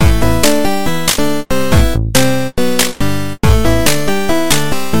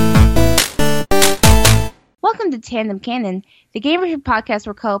Tandem Canon, the game review podcast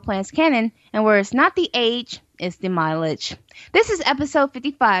where Cole plans canon, and where it's not the age, it's the mileage. This is episode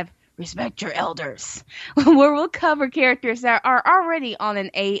 55, Respect Your Elders, where we'll cover characters that are already on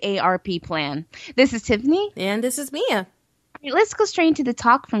an AARP plan. This is Tiffany. And this is Mia. Let's go straight into the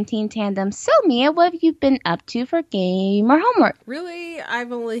talk from Team Tandem. So, Mia, what have you been up to for game or homework? Really,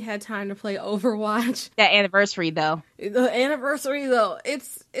 I've only had time to play Overwatch. That anniversary, though. The anniversary, though,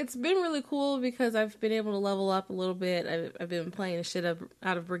 it's been really cool because I've been able to level up a little bit. I've been playing the shit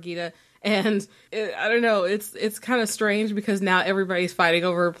out of Brigitte, and I don't know, it's kind of strange because now everybody's fighting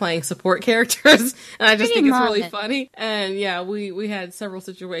over playing support characters, and I just think it's really funny. And yeah, we had several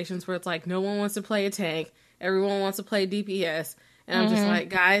situations where it's like no one wants to play a tank. Everyone wants to play DPS. And I'm just like,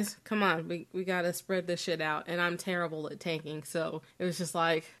 guys, come on. We got to spread this shit out. And I'm terrible at tanking. So it was just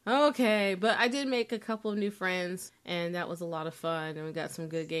like, okay. But I did make a couple of new friends. And that was a lot of fun. And we got some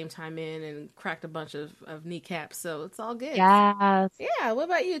good game time in and cracked a bunch of kneecaps. So it's all good. Yes. Yeah. What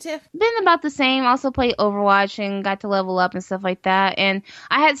about you, Tiff? Been about the same. Also played Overwatch and got to level up and stuff like that. And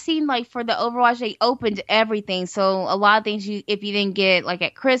I had seen, like, for the Overwatch, they opened everything. So a lot of things, if you didn't get, like,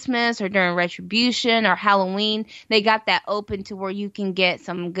 at Christmas or during Retribution or Halloween, they got that open to where you can get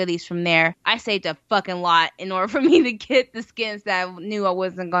some goodies from there. I saved a fucking lot in order for me to get the skins that I knew I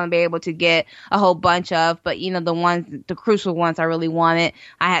wasn't going to be able to get a whole bunch of. But, you know, the crucial ones I really wanted.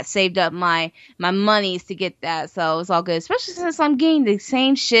 I had saved up my monies to get that. So it's all good. Especially since I'm getting the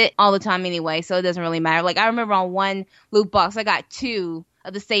same shit all the time anyway. So it doesn't really matter. Like, I remember on one loot box, I got 2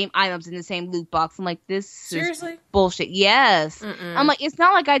 of the same items in the same loot box. I'm like, seriously? Is bullshit. Yes. Mm-mm. I'm like, it's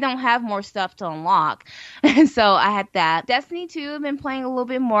not like I don't have more stuff to unlock. And so I had that. Destiny 2, I've been playing a little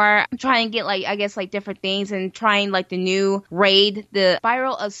bit more. I'm trying to get, like, I guess, like, different things and trying, like, the new raid, the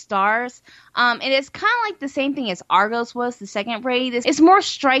Spiral of Stars. And it's kind of like the same thing as Argos was, the second raid. It's more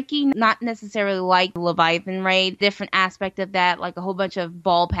striking, not necessarily like the Leviathan raid. Different aspect of that, like a whole bunch of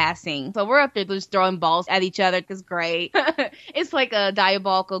ball passing. So we're up there just throwing balls at each other. It's great. It's like a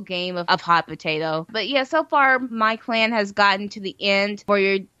diabolical game of hot potato. But yeah, so far my clan has gotten to the end where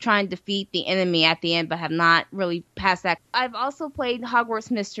you're trying to defeat the enemy at the end, but have not really passed that. I've also played Hogwarts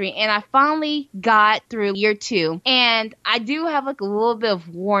Mystery, and I finally got through year 2. And I do have like a little bit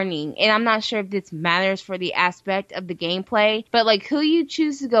of warning, and I'm not sure if this matters for the aspect of the gameplay, but like who you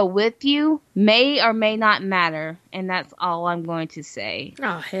choose to go with you may or may not matter, and that's all I'm going to say.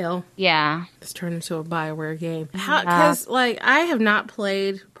 Oh, hell. Yeah. It's turned into a BioWare game. Because, like, I have not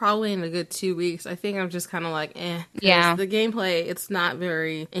played probably in a good 2 weeks. I think I'm just kind of like, Yeah. The gameplay, it's not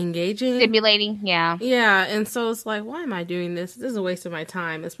very engaging. Stimulating, yeah. Yeah, and so it's like, why am I doing this? This is a waste of my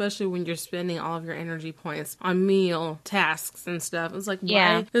time, especially when you're spending all of your energy points on meal tasks and stuff. It's like,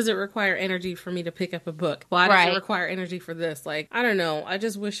 why does it require energy for me to pick up a book? Why does it require energy for this? Like, I don't know. I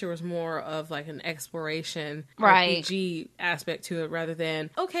just wish there was more of, like, an exploration RPG aspect to it rather than,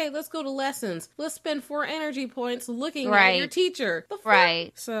 okay, let's go to lessons. Let's spend 4 energy points looking at your teacher. The fuck?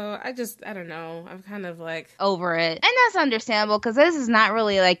 Right. So I don't know. I'm kind of like over it. And that's understandable because this is not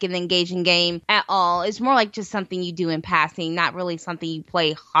really like an engaging game at all. It's more like just something you do in passing, not really something you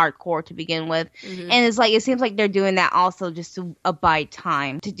play hardcore to begin with. Mm-hmm. And it's like, it seems like they're doing that also just to buy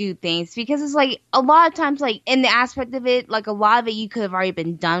time to do things, because it's like a lot of times, like in the aspect of it, like a lot of it you could have already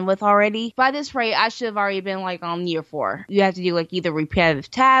been done with already. By this rate, I should have already been like on year 4. You have to do like either repetitive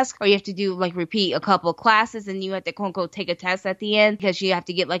tasks or you have to do like repeat a couple of classes, and you have to quote unquote take a test at the end because you have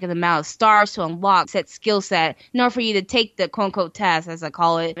to get like an amount of stars to unlock set skill set in order for you to take the quote unquote test, as I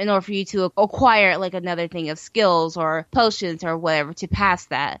call it, in order for you to acquire like another thing of skills or potions or whatever to pass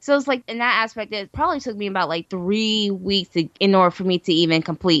that. So it's like in that aspect, it probably took me about like 3 weeks in order for me to even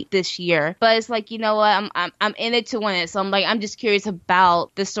complete this year. But it's like, you know what, I'm in it to win it. So I'm like, I'm just curious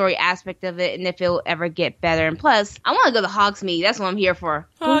about the story aspect of it and if it'll ever get better. And plus, I want to go to Hogsmeade. That's what I'm here for.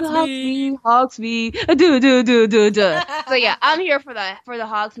 Hogsmeade. Do. So yeah, I'm here for the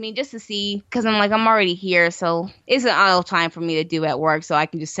Hogsmeade just to see, because I'm like, I'm already here, so it's an idle time for me to do at work, so I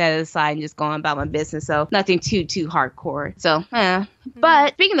can just set it aside and just go on about my business. So nothing too hardcore. So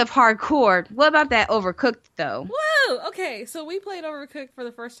But speaking of hardcore, what about that Overcooked though? Woo! Okay, so we played Overcooked for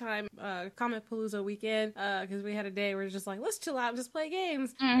the first time Comic Palooza weekend because we had a day where it's just like, let's chill out and just play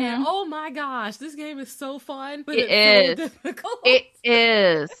games. Mm-hmm. And oh my gosh, this game is so fun, but it's so difficult. It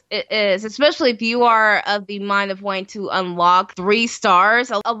is, especially if you are of the mind of wanting to unlock 3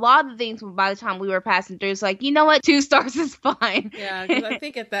 stars. A lot of things by the time we were passing through, it's like, you know what, 2 stars is fine. Yeah, because I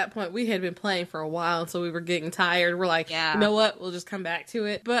think at that point we had been playing for a while, so we were getting tired. We're like, you know what, we'll just come back to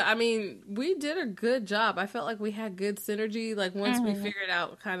it. But I mean, we did a good job. I felt like we had good synergy. Like once we figured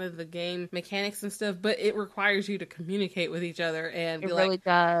out kind of the game mechanics and stuff, but it requires you to communicate with each other and be It really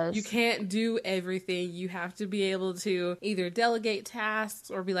does. you can't do everything. You have to be able to either delegate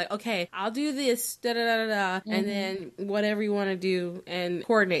tasks or be like, okay, I'll do this, da da da da, and then whatever you want to do and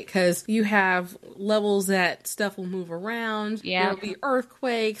coordinate, because you have levels that stuff will move around. Yeah. There'll be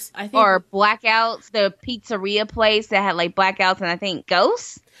earthquakes. I think, or blackouts. The pizzeria place that had like blackouts and I think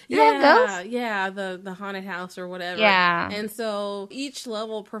ghosts. Ghosts? Yeah, the haunted house or whatever. Yeah. And so each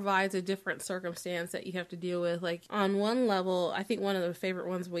level provides a different circumstance that you have to deal with. Like on one level, I think one of the favorite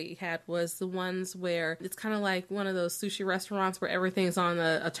ones we had was the ones where it's kind of like one of those sushi restaurants where everything's on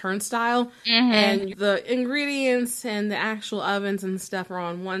a turnstile and the ingredients and the actual ovens and stuff are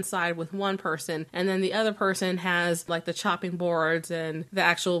on one side with one person, and then the other person has like the chopping boards and the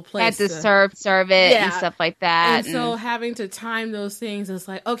actual place had to serve it and stuff like that. And so having to time those things is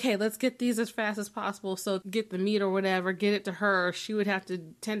like, okay, let's get these as fast as possible. So get the meat or whatever, get it to her. She would have to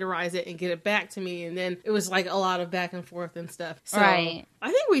tenderize it and get it back to me. And then it was like a lot of back and forth and stuff. So right.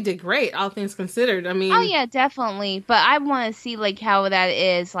 I think we did great, all things considered. I mean, oh yeah, definitely. But I want to see like how that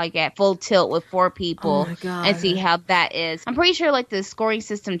is like at full tilt with 4 people and see how that is. I'm pretty sure like the scoring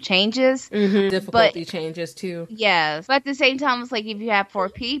system changes. Difficulty changes too. Yes. But at the same time, it's like if you have 4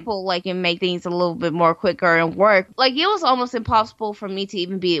 people, like it make things a little bit more quicker and work. Like it was almost impossible for me to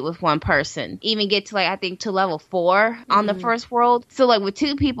even beat it with one person. Even get to like, I think to level 4 on the first world. So like with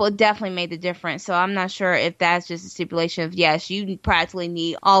 2 people, it definitely made the difference. So I'm not sure if that's just a stipulation of yes, you practically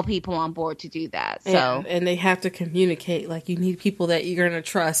need all people on board to do that. So and they have to communicate. Like you need people that you're gonna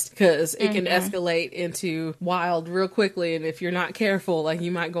trust, because it can escalate into wild real quickly, and if you're not careful, like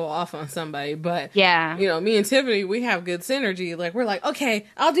you might go off on somebody. But yeah, you know, me and Tiffany, we have good synergy. Like we're like, okay,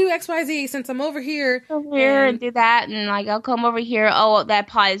 I'll do XYZ since I'm over here and do that, and like I'll come over here. Oh, that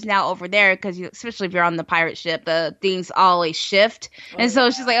pot is now over there, because especially if you're on the pirate ship, the things always shift. And so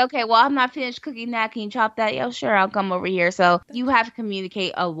she's like, okay, well, I'm not finished cooking that. Can you chop that? Yeah, sure, I'll come over here. So you have to communicate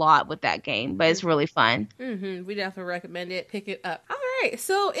a lot with that game, but it's really fun. We definitely recommend it. Pick it up. All right.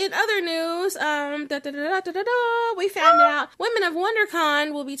 So in other news, we found out Women of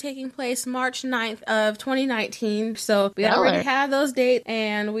WonderCon will be taking place March 9th of 2019. So we already have those dates,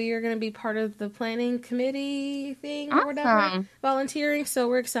 and we are going to be part of the planning committee thing or whatever, volunteering. So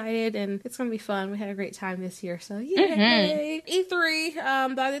we're excited, and it's going to be fun. We had a great time this year. So yay!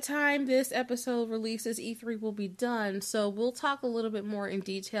 E3. By the time this episode releases, E3 will be done. So we'll talk a little bit more in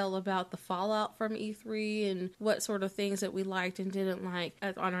detail about the fallout from E3 and what sort of things that we liked and didn't like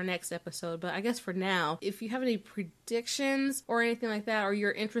on our next episode. But I guess for now, if you have any predictions or anything like that, or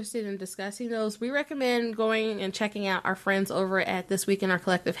you're interested in discussing those, we recommend going and checking out our friends over at This Week in Our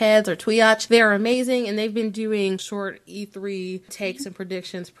Collective Heads, or Twiyach. They are amazing, and they've been doing short E3 takes and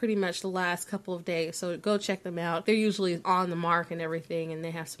predictions pretty much the last couple of days. So go check them out. They're usually on the mark and everything, and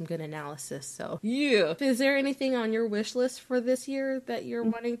they have some good analysis. So yeah. Is there anything on your wish list for this year that you're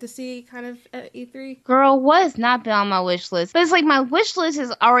wanting to see kind of at E3? Girl, what has not been on my wish list? But it's like my wish list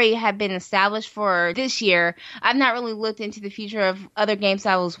has already have been established for this year. I've not really looked into the future of other games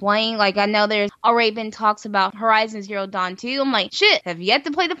I was wanting. Like I know there's already been talks about Horizon Zero Dawn 2. I'm like, shit, have yet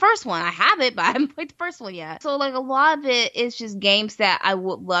to play the first one. I have it, but I haven't played the first one yet. So like a lot of it is just games that I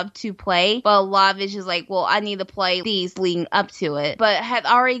would love to play, but a lot of it's just like, well, I need to play these leading up to it. But have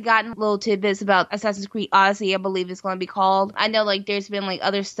already gotten little tidbits about Assassin's Creed Odyssey, I believe it's going to be called. I know like there's been like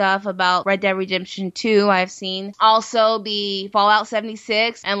other stuff about Red Dead Redemption 2 I've seen. Also the Fallout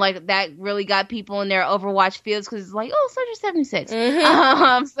 76, and like that really got people in their Overwatch fields, because it's like, oh, Soldier 76.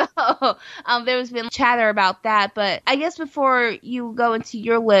 So there's been chatter about that. But I guess before you go into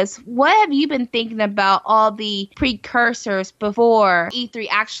your list, what have you been thinking about all the precursors before E3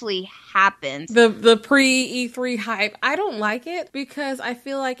 actually happens? The pre-E3 hype, I don't like it, because I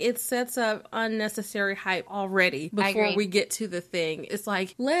feel like it sets up unnecessary hype already before we get to the thing. It's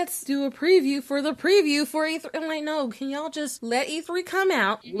like, let's do a preview for the preview for E3. I'm like, no, can y'all just let E3 come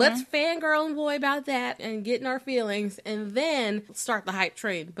out? Let's fangirl and boy about that and get in our feelings, and then start the hype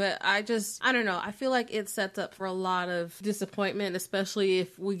train. But I don't know. I feel like it sets up for a lot of disappointment, especially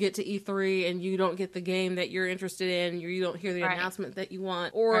if we get to E3 and you don't get the game that you're interested in, you don't hear the announcement that you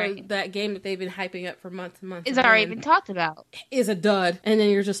want, or that game that they've been hyping up for months and months. It's already been talked about. Is a dud. And then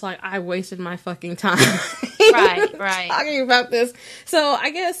you're just like, I wasted my fucking time. Right. Talking about this. So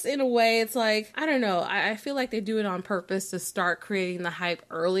I guess in a way it's like, I don't know. I feel like they do it on purpose to start creating the hype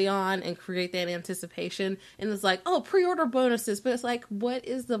early on and create that anticipation. And it's like, oh, pre-order bonuses. But it's like, what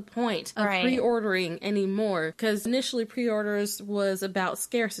is the point of pre-ordering anymore? Because initially pre-orders was about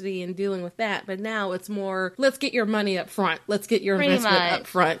scarcity and dealing with that, but now it's more, let's get your money up front. Let's get your investment up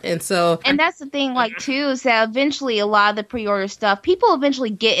front. And so... And that's the thing, like, too, is that eventually a lot of the pre-order stuff, people eventually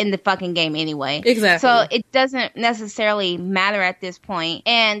get in the fucking game anyway. Exactly. So it doesn't necessarily matter at this point.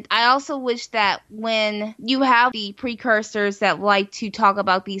 And I also wish that when you have the precursors that like to talk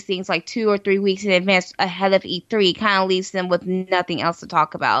about these things like 2 or 3 weeks in advance ahead of E3, kind of leaves them with nothing else to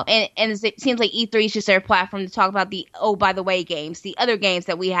talk about. And it seems like E3 is just their platform to talk about the, oh, by the way, games, the other games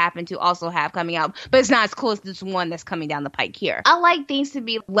that we happen to also have coming out, but it's not as cool as this one that's coming down the pike here. I like things to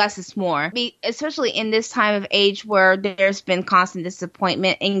be less is more, especially in this time of age where there's been constant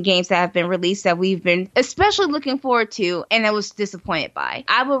disappointment in games that have been released that we've been especially looking forward to and I was disappointed by.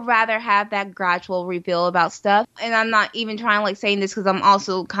 I would rather have that gradual reveal about stuff, and I'm not even trying to like saying this because I'm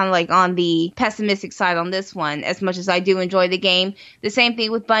also kind of like on the pessimistic side on this one, as much as I do enjoy the game. The same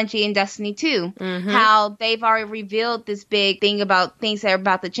thing with Bungie and Destiny 2, how they've already revealed this big thing about things that are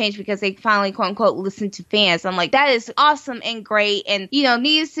about to change because they finally quote unquote listen to fans. I'm like, that is awesome and great, and you know,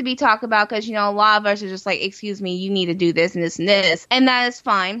 needs to be talked about because you know a lot of us are just like, excuse me, you need to do this and this and this, and that is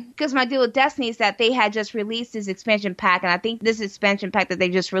fine. Because my deal with Destiny is that they had just released this expansion pack, and I think this expansion pack that they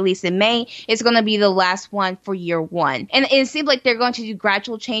just released in May is going to be the last one for year 1, and it seems like they're going to do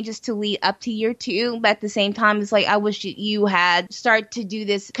gradual changes to lead up to year 2, but at the same time it's like I wish you had started to do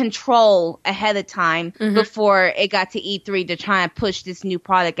this control ahead of time before it got to E3 to try and push this new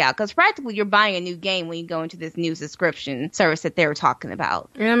product out, because practically you're buying a new game when you go into this new subscription service that they were talking about.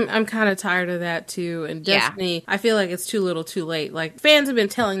 I'm kind of tired of that too, and Destiny, I feel like it's too little too late. Like, fans have been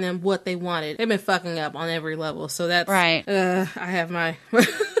telling them what they wanted. They've been fucking up on every level, so that's right. I have my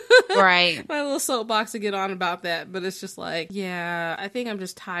right. my little soapbox to get on about that, but it's just like, yeah, I think I'm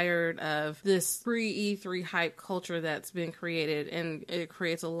just tired of this pre-E3 hype culture that's been created, and it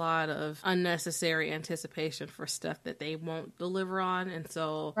creates a lot of unnecessary anticipation for stuff that they won't deliver on, and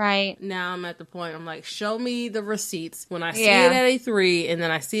so now I'm at the point, I'm like, show me the receipts. When I see it at E3, and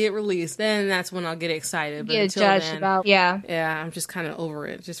then I see it released, then that's when I'll get excited. But until then, about, I'm just kind of over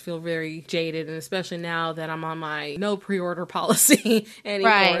it. Just feel very jaded, and especially now that I'm on my no pre-order policy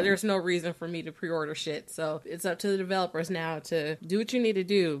anymore. There's no reason for me to pre-order shit, so it's up to the developers now to do what you need to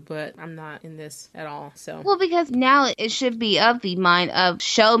do, but I'm not in this at all. So, well, because now it should be of the mind of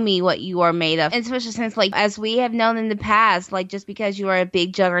show me what you are made of, and especially since, like, as we have known in the past, like, just because you are a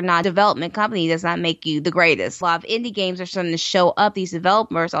big juggernaut development company does not make you the greatest. A lot of indie games are starting to show up these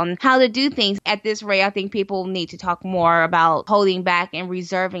developers on how to do things. At this rate, I think people need to talk more about holding back and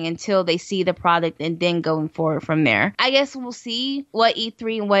reserving until they see the product and then going forward from there. I guess we'll see what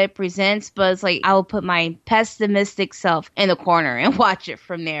E3 and what it presents, but it's like I will put my pessimistic self in the corner and watch it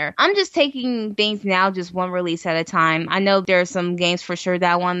from there. I'm just taking things now just one release at a time. I know there are some games for sure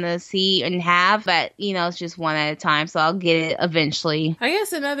that I want to see and have, but you know, it's just one at a time, so I'll get it eventually. I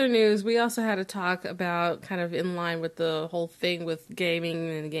guess in other news, we also had a talk about, kind of in line with the whole thing with gaming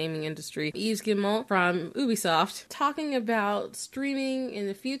and the gaming industry, Yves Guillemot from Ubisoft talking about streaming in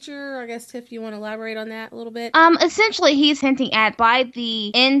the future. I guess, Tiff, you want to elaborate on that a little bit? Essentially, he's hinting at by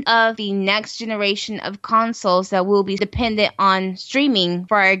the end of the next generation of consoles that will be dependent on streaming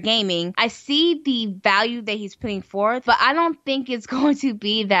for our gaming. I see the value that he's putting forth, but I don't think it's going to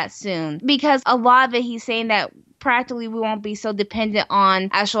be that soon, because a lot of it he's saying that practically we won't be so dependent on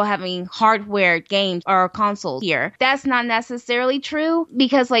actual having hardware games or consoles here. That's not necessarily true,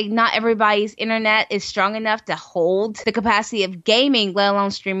 because like not everybody's internet is strong enough to hold the capacity of gaming, let alone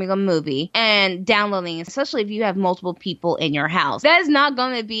streaming a movie and downloading, especially if you have multiple people in your house. That is not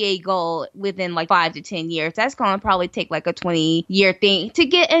going to be a goal within like 5 to 10 years. That's going to probably take like a 20-year thing to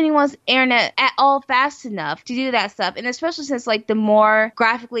get anyone's internet at all fast enough to do that stuff. And especially since like the more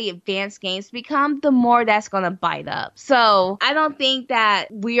graphically advanced games become, the more that's going to bite up. So I don't think that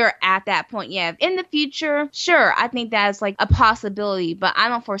we are at that point yet. In the future, sure, I think that's like a possibility, but I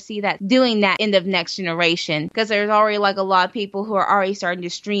don't foresee that doing that end of next generation, because there's already like a lot of people who are already starting to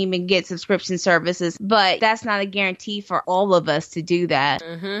stream and get subscription services, but that's not a guarantee for all of us to do that.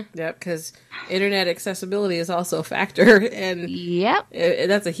 Yep, because internet accessibility is also a factor, and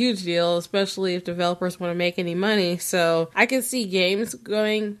that's a huge deal, especially if developers want to make any money. So I can see games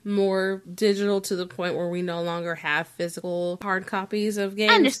going more digital to the point where we no longer longer have physical hard copies of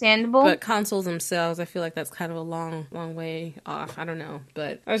games. Understandable. But consoles themselves, I feel like that's kind of a long way off. I don't know.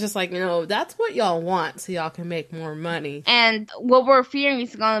 But I was just like, that's what y'all want so y'all can make more money. And what we're fearing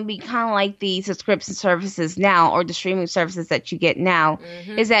is going to be kind of like the subscription services now, or the streaming services that you get now,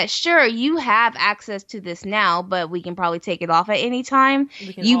 is that sure, you have access to this now, but we can probably take it off at any time.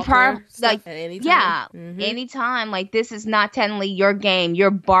 You probably like at any time. Yeah, anytime. Like, this is not technically your game.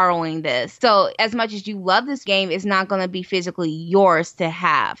 You're borrowing this. So as much as you love this game, it's not going to be physically yours to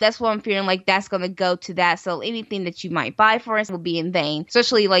have. That's what I'm feeling like that's going to go to that. So anything that you might buy for us will be in vain,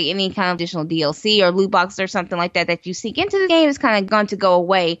 especially like any kind of additional DLC or loot box or something like that you sink into the game is kind of going to go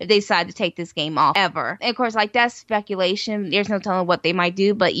away if they decide to take this game off ever. And of course, like, that's speculation. There's no telling what they might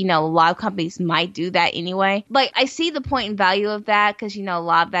do, but a lot of companies might do that anyway. Like, I see the point and value of that because a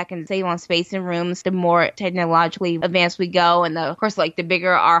lot of that can save on space in rooms the more technologically advanced we go, and of course, like, the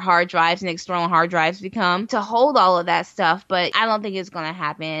bigger our hard drives and external hard drives become to hold all of that stuff. But I don't think it's going to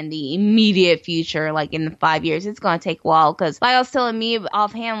happen in the immediate future, like in the 5 years. It's going to take a while because, like I was telling me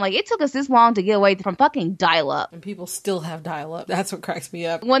offhand, like, it took us this long to get away from fucking dial-up. And people still have dial-up. That's what cracks me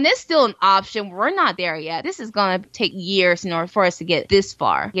up. When it's still an option, we're not there yet. This is going to take years in order for us to get this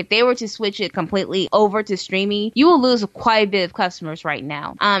far. If they were to switch it completely over to streaming, you will lose quite a bit of customers right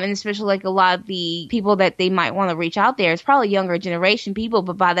now. And especially like a lot of the people that they might want to reach out there is probably younger generation people,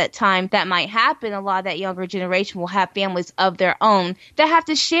 but by that time that might happen, a lot of that younger generation will have families of their own that have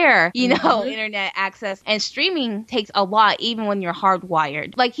to share, internet access, and streaming takes a lot even when you're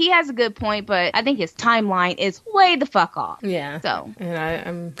hardwired. Like, he has a good point, but I think his timeline is way the fuck off. Yeah. So, and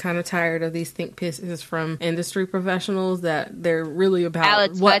I'm kind of tired of these think pieces from industry professionals that they're really about out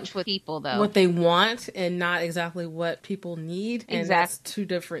of touch with people, though. What they want and not exactly what people need. And that's two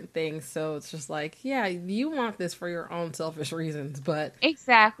different things. So it's just like, yeah, you want this for your own selfish reasons, but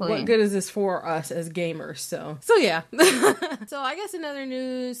exactly, what good is this for us as gamers? So yeah. So I guess in other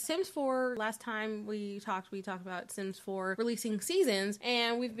news, Sims 4, last time we talked about Sims 4 releasing seasons,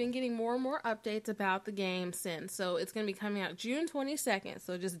 and we've been getting more and more updates about the game since. So it's going to be coming out June 22nd,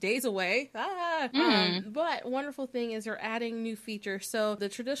 so just days away. But wonderful thing is they're adding new features. So the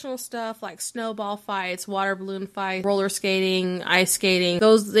traditional stuff like snowball fights, water balloon fights, roller skating, ice skating,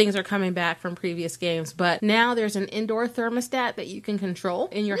 those things are coming back from previous games. But now there's an indoor thermostat that you can control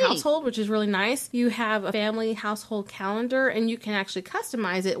in your household, which is really nice. You have a family household calendar, and you can actually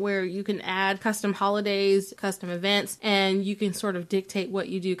customize it where you can add custom holidays, custom events, and you can sort of dictate what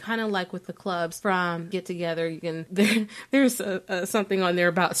you do, kind of like with the clubs from Get Together. You can there's something on there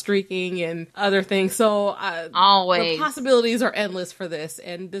about streaking and other things. So always the possibilities are endless for this,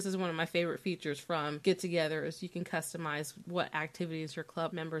 and this is one of my favorite features from Get Together is you can customize what activities your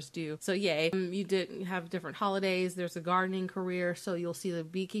club members do. So yay. You did have different holidays. There's a gardening career, so you'll see the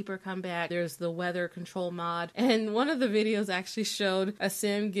beekeeper come back. There's the weather control mod, and one of the videos actually showed a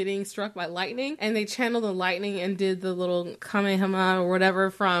sim getting struck by lightning, and they channeled the lightning and did the little Kamehameha or whatever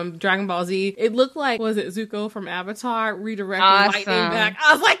from Dragon Ball Z. It looked like, was it Zuko from Avatar redirecting lightning back?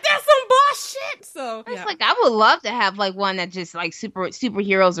 I was like, that's some bullshit. So it's like, I would love to have like one that just like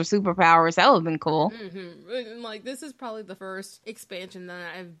superheroes or superpowers. That would have been cool. And, like, this is probably the first expansion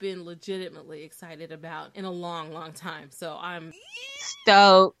that I've been legitimately excited about in a long time. So I'm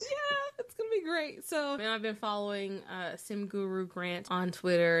stoked. Yeah, it's gonna be great. So, I've been following Sim Guru Grant on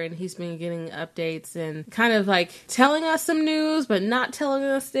Twitter, and he's been getting updates and kind of like telling us some news, but not telling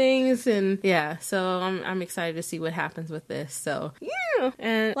us things. And yeah, so I'm excited to see what happens with this. So yeah.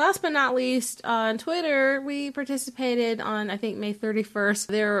 And last but not least, on Twitter, we participated on, I think, May 31st.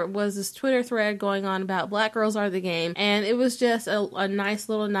 There was this Twitter thread going on about Black Girls Are the Game, and it was just a nice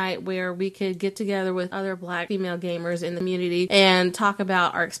little night where we could get together with other Black female gamers in the community and talk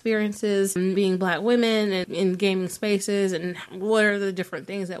about our experiences being Black women and in gaming spaces and what are the different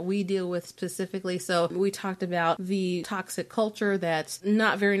things that we deal with specifically. So we talked about the toxic culture that's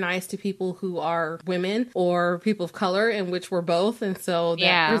not very nice to people who are women or people of color, in which we're both, and so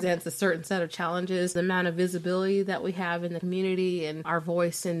that presents a certain set of challenges. The amount of visibility that we have in the community and our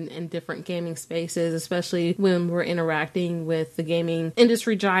voice in different gaming spaces, especially when we're interacting with the gaming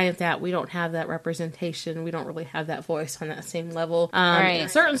industry giant, that we don't have that representation. We don't really have that voice on that same level. In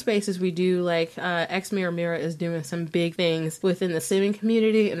certain spaces we do, like X Mirror Mira is doing some big things within the simming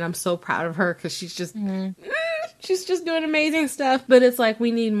community, and I'm so proud of her because she's just she's just doing amazing stuff. But it's like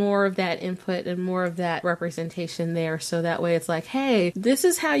we need more of that input and more of that representation there. So that way it's like, hey, this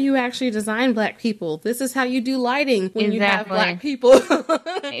is how you actually design Black people. This is how you do lighting when you have Black people.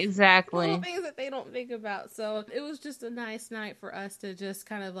 Exactly. Little things that they don't think about. So it was just a nice night for us to just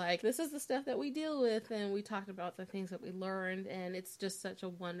kind of like, this is the stuff that we deal with. And we talked about the things that we learned. And it's just such a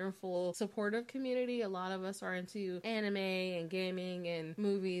wonderful, supportive community. A lot of us are into anime and gaming and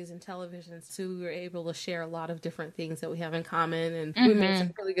movies and television. So we were able to share a lot of different things that we have in common. And we made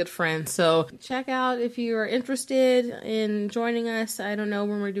some really good friends. So check out if you are interested in joining us. I don't know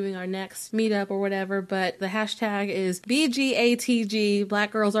when we're doing our next meetup or whatever, but the hashtag is BGATG,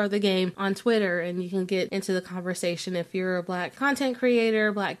 Black Girls Are the Game, on Twitter, and you can get into the conversation. If you're a Black content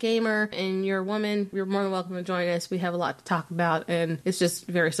creator, Black gamer, and you're a woman, you're more than welcome to join us. We have a lot to talk about, and it's just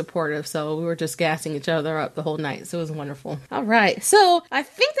very supportive, so we were just gassing each other up the whole night, so it was wonderful. All right, so I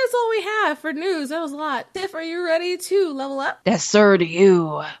think that's all we have for news. That was a lot. Tiff, are you ready to level up? Yes, sir, to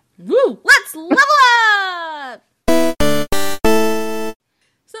you. Woo! Let's level up!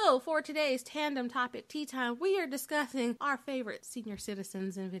 So, for today's tandem topic tea time, we are discussing our favorite senior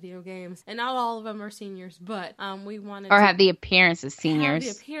citizens in video games. And not all of them are seniors, but we wanted to have the appearance of seniors.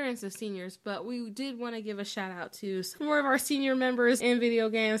 Have the appearance of seniors, but we did want to give a shout out to some more of our senior members in video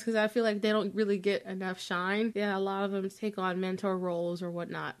games, because I feel like they don't really get enough shine. Yeah, a lot of them take on mentor roles or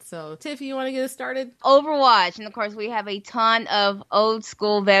whatnot. So, Tiff, you want to get us started? Overwatch, and of course we have a ton of old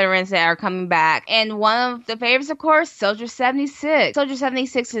school veterans that are coming back. And one of the favorites, of course, Soldier 76. Soldier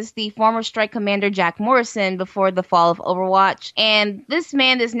 76 is the former Strike Commander Jack Morrison before the fall of Overwatch. And this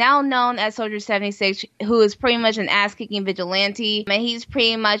man is now known as Soldier 76, who is pretty much an ass-kicking vigilante. And he's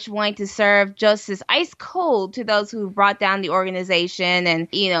pretty much wanting to serve justice ice cold to those who brought down the organization and,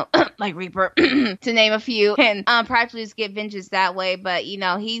 you know, like Reaper, to name a few, and practically just get vengeance that way. But, you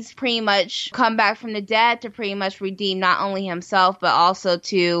know, he's pretty much come back from the dead to pretty much redeem not only himself, but also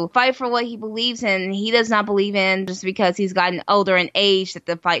to fight for what he believes in. He does not believe in just because he's gotten older in age that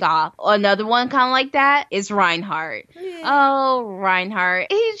the fight off. Another one kind of like that is Reinhardt. Yeah. Oh, Reinhardt.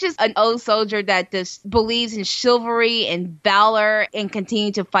 He's just an old soldier that just believes in chivalry and valor and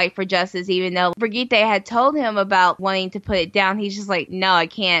continue to fight for justice, even though Brigitte had told him about wanting to put it down. He's just like, no, I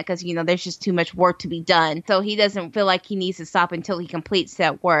can't, because, you know, there's just too much work to be done. So he doesn't feel like he needs to stop until he completes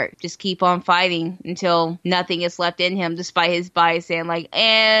that work. Just keep on fighting until nothing is left in him, despite his bias saying like,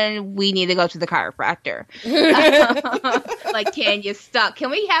 and we need to go to the chiropractor. Like, can you stop? Can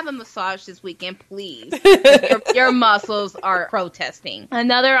we have a massage this weekend, please? Your muscles are protesting.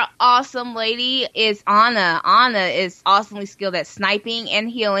 Another awesome lady is Ana. Ana is awesomely skilled at sniping and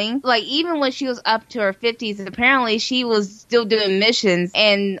healing. Like, even when she was up to her 50s, apparently she was still doing missions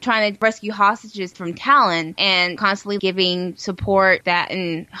and trying to rescue hostages from Talon and constantly giving support that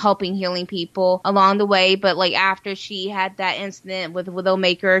and helping healing people along the way. But like, after she had that incident with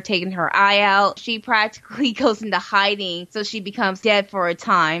Widowmaker taking her eye out, she practically goes into hiding, so she becomes dead for a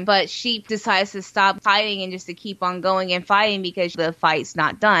time. But she decides to stop fighting and just to keep on going and fighting because the fight's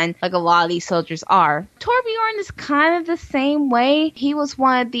not done, like a lot of these soldiers are. Torbjorn is kind of the same way. He was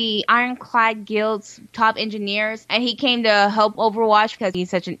one of the Ironclad Guild's top engineers, and he came to help Overwatch because he's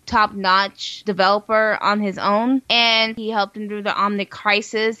such a top-notch developer on his own, and he helped him through the Omnic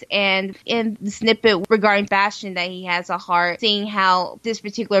Crisis. And in the snippet regarding Bastion, that he has a heart, seeing how this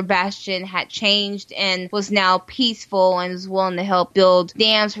particular Bastion had changed and was now peaceful and was willing to help build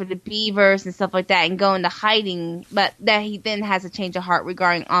dams for the beavers and stuff like that and go into hiding, but that he then has a change of heart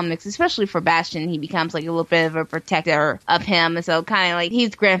regarding Omnix, especially for Bastion. He becomes like a little bit of a protector of him, and so kind of like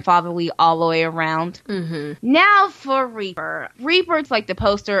he's grandfatherly all the way around. Now for Reaper. Reaper's like the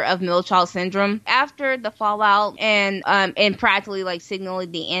poster of middle child syndrome. After the fallout and practically like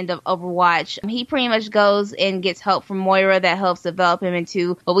signaling the end of Overwatch, he pretty much goes and gets help from Moira that helps develop him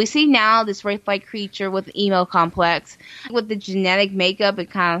into what we see now, this wraith-like creature with an emo complex. With the genetic makeup, it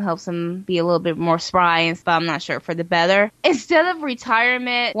kind of helps him be a little bit more spry and stuff. I'm not sure, for the better. Instead of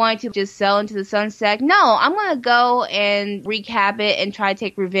retirement, wanting to just sell into the sunset, no, I'm gonna go and wreak havoc and try to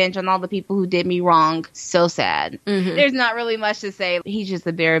take revenge on all the people who did me wrong. So sad. There's not really much to say. He's just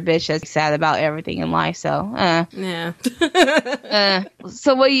a bitter bitch that's sad about everything in life, so yeah.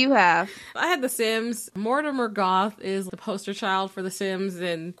 So what do you have? I had The Sims. Mortimer Goth is the poster child for The Sims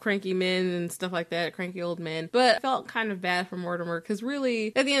and cranky men and stuff like that, cranky old men. But I felt kind of bad for Mortimer because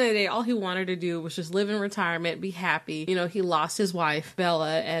really, at the end of the day, all he wanted to do was just live in retirement, be happy. You know, he lost his wife,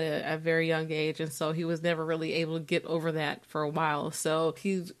 Bella, at a very young age, and so he was never really able to get over that for a while. So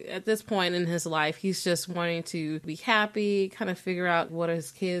he's, at this point in his life, he's just wanting to be happy, kind of figure out what his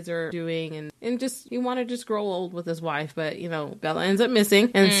his kids are doing, and just you want to just grow old with his wife, but Bella ends up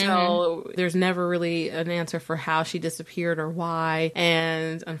missing, and so there's never really an answer for how she disappeared or why.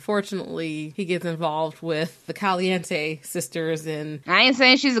 And unfortunately, he gets involved with the Caliente sisters, and I ain't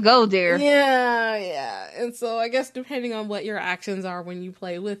saying she's a gold digger. Yeah. And so I guess depending on what your actions are when you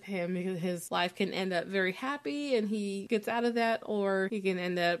play with him, his life can end up very happy and he gets out of that, or he can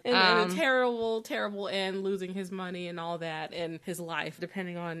end up in a terrible, terrible end, losing his money and all that, and his life,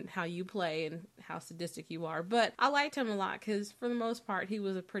 depending on how you play and how sadistic you are. But I liked him a lot because for the most part, he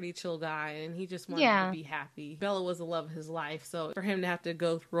was a pretty chill guy and he just wanted to be happy. Bella was the love of his life. So for him to have to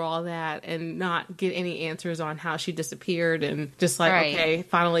go through all that and not get any answers on how she disappeared and just like, okay,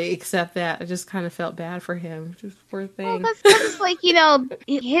 finally accept that. I just kind of felt bad for him. Just poor thing. Well, that's like,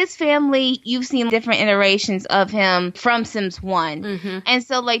 his family, you've seen different iterations of him from Sims 1. Mm-hmm. And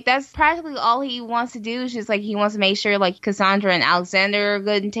so like, that's practically all he wants to do is just like, he wants to make sure like Cassandra and Alexander are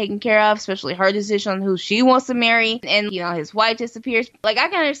good and taken care of, especially her decision on who she wants to marry. And, his wife disappears. Like, I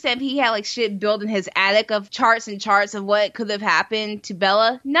can understand if he had like shit built in his attic of charts and charts of what could have happened to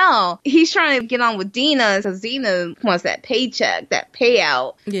Bella. No, he's trying to get on with Dina because Dina wants that paycheck, that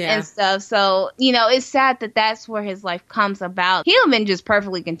payout and stuff. So, it's sad that that's where his life comes about. He'd have been just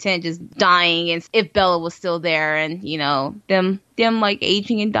perfectly content just dying and if Bella was still there and, them like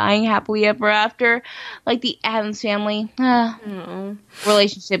aging and dying happily ever after, like the Addams family.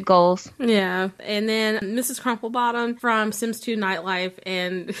 Relationship goals. Yeah. And then Mrs. Crumplebottom from Sims 2 Nightlife,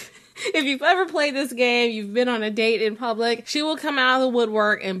 and if you've ever played this game, you've been on a date in public, she will come out of the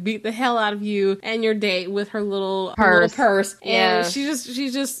woodwork and beat the hell out of you and your date with her little purse. And she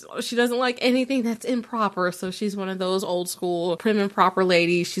doesn't like anything that's improper. So she's one of those old school prim and proper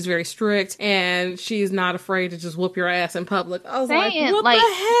ladies. She's very strict and she's not afraid to just whoop your ass in public. I was like, what the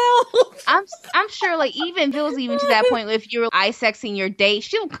hell? I'm sure like even if it was even to that point, if you were eye-sexing your date,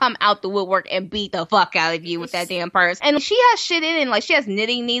 she'll come out the woodwork and beat the fuck out of you with that damn purse. And she has shit in it, like she has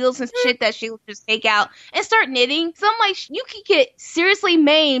knitting needles and shit that she'll just take out and start knitting. So I'm like, you can get seriously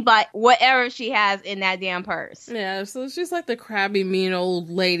maimed by whatever she has in that damn purse. Yeah, so she's like the crabby, mean old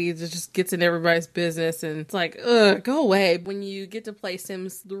lady that just gets in everybody's business, and it's like, ugh, go away. When you get to play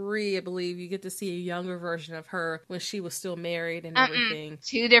Sims 3, I believe, you get to see a younger version of her when she was still married and everything.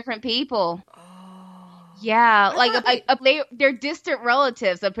 Two different people. Yeah, like they're distant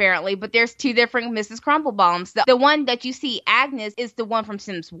relatives apparently, but there's two different Mrs. Crumplebombs. The one that you see, Agnes, is the one from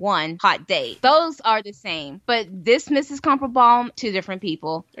Sims 1, Hot Date. Those are the same, but this Mrs. Crumplebomb, two different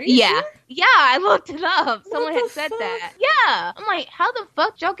people. Are you sure? Yeah, I looked it up. Someone had said that. Yeah, I'm like, how the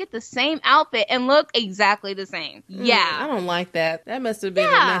fuck y'all get the same outfit and look exactly the same? Yeah, I don't like that. That must have been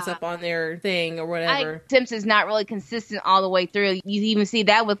a mess up on their thing or whatever. Sims is not really consistent all the way through. You even see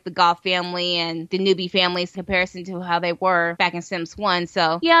that with the Goth family and the Newbie family. Comparison to how they were back in Sims 1.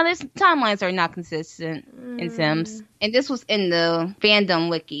 So, yeah, there's timelines are not consistent in Sims. And this was in the fandom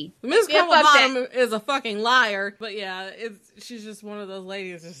wiki. Miss Crumplebottom is a fucking liar. But yeah, she's just one of those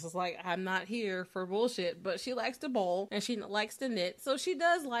ladies that's just like, I'm not here for bullshit. But she likes to bowl and she likes to knit. So she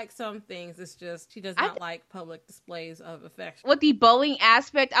does like some things. It's just she does not like public displays of affection. With the bowling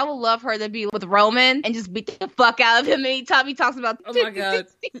aspect, I would love her to be with Roman and just beat the fuck out of him anytime he talks about oh my god.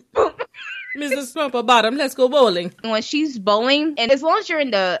 Mrs. Crumplebottom, let's go bowling. When she's bowling, and as long as you're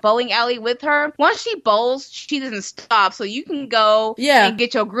in the bowling alley with her, once she bowls, she doesn't stop. So you can go and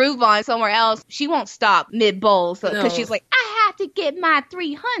get your groove on somewhere else. She won't stop mid-bowl. So, because she's like, I have to get my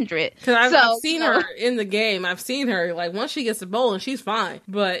 300. Because I've seen her in the game. I've seen her, like, once she gets to bowling, she's fine.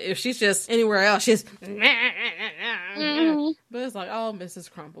 But if she's just anywhere else, she's... But it's like, oh, Mrs.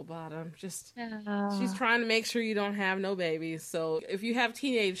 Crumplebottom. Just, she's trying to make sure you don't have no babies. So if you have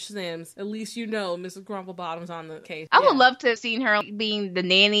teenage Sims, at least you know Mrs. Crumplebottom's on the case. I would love to have seen her being the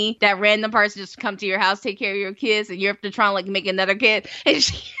nanny, that random person just come to your house, take care of your kids, and you're trying to like make another kid, and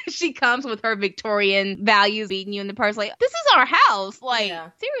she comes with her Victorian values, beating you in the purse, like, this is our house. Like,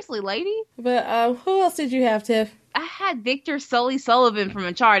 seriously, lady. But who else did you have, Tiff? I had Victor Sully Sullivan from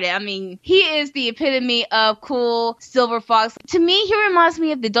Uncharted. I mean, he is the epitome of cool silver fox. To me, he reminds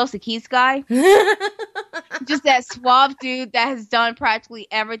me of the Dos Equis guy. Just that suave dude that has done practically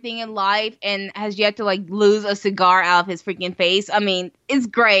everything in life and has yet to like lose a cigar out of his freaking face. I mean, it's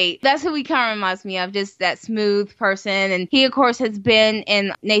great. That's who he kind of reminds me of, just that smooth person. And he, of course, has been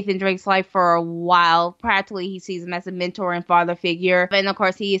in Nathan Drake's life for a while. Practically, he sees him as a mentor and father figure. And, of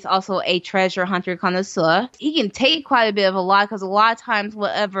course, he is also a treasure hunter connoisseur. He can take quite a bit of a lot, because a lot of times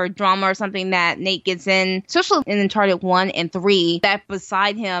whatever drama or something that Nate gets in, especially in Uncharted 1 and 3, that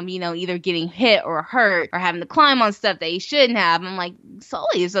beside him, either getting hit or hurt or having to climb on stuff that he shouldn't have. I'm like,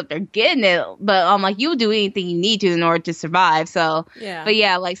 Sully is up there getting it, but I'm like, you'll do anything you need to in order to survive. So, yeah. But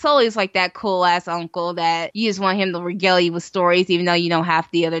yeah, like Sully's like that cool ass uncle that you just want him to regale you with stories, even though half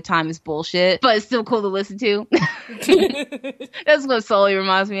the other time is bullshit, but it's still cool to listen to. That's what Sully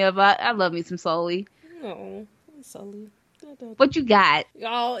reminds me of. I love me some Sully. Oh, Sully. What you got?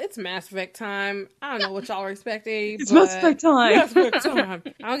 Y'all, it's Mass Effect time. I don't know what y'all are expecting. It's Mass Effect time. Mass Effect time.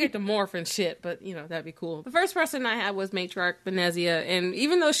 I don't get to morph and shit, but, that'd be cool. The first person I had was Matriarch Venezia, and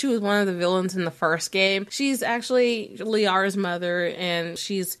even though she was one of the villains in the first game, she's actually Liara's mother, and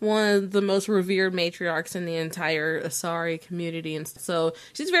she's one of the most revered matriarchs in the entire Asari community, and so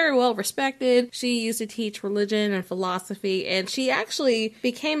she's very well respected. She used to teach religion and philosophy, and she actually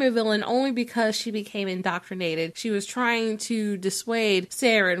became a villain only because she became indoctrinated. She was trying to dissuade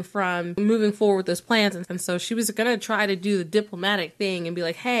Saren from moving forward with those plans, and so she was gonna try to do the diplomatic thing and be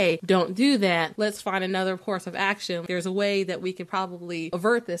like, hey, don't do that, let's find another course of action, there's a way that we could probably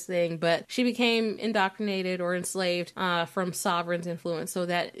avert this thing. But she became indoctrinated or enslaved from Sovereign's influence, so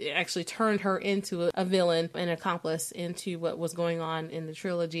that actually turned her into a villain, an accomplice into what was going on in the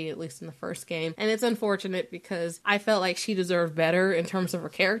trilogy, at least in the first game. And it's unfortunate because I felt like she deserved better in terms of her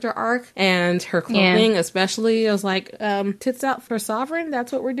character arc and her clothing, especially. I was like, tits out for Sovereign,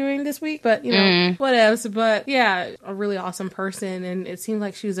 that's what we're doing this week, but whatevs. But yeah, a really awesome person, and it seemed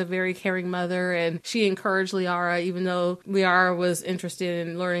like she was a very caring mother, and she encouraged Liara, even though Liara was interested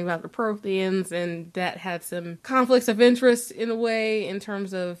in learning about the Protheans, and that had some conflicts of interest in a way in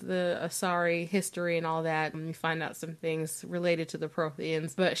terms of the Asari history and all that, and you find out some things related to the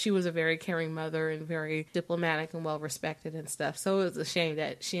Protheans. But she was a very caring mother and very diplomatic and well respected and stuff, so it was a shame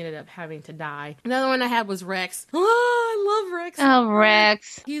that she ended up having to die. Another one I had was Rex. I love Rex. Oh,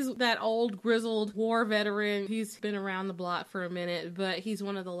 Rex. He's that old, grizzled war veteran. He's been around the block for a minute, but he's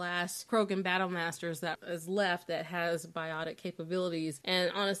one of the last Krogan battle masters that is left that has biotic capabilities.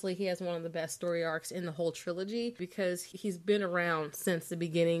 And honestly, he has one of the best story arcs in the whole trilogy, because he's been around since the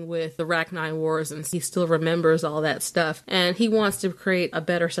beginning with the Rachni Wars, and he still remembers all that stuff. And he wants to create a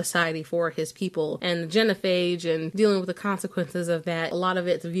better society for his people. And the genophage and dealing with the consequences of that, a lot of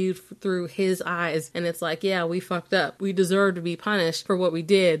it's viewed through his eyes. And it's like, yeah, we fucked up. We deserve to be punished for what we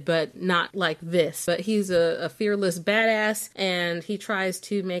did, but not like this. But he's a fearless badass, and he tries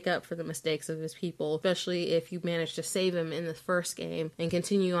to make up for the mistakes of his people, especially if you manage to save him in the first game and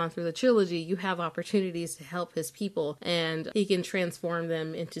continue on through the trilogy. You have opportunities to help his people, and he can transform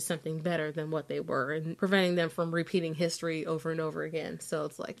them into something better than what they were, and preventing them from repeating history over and over again. So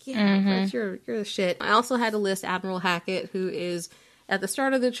it's like, yeah, Rex, you're the shit. I also had to list Admiral Hackett, who is at the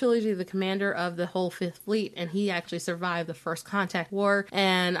start of the trilogy the commander of the whole Fifth Fleet, and he actually survived the First Contact War,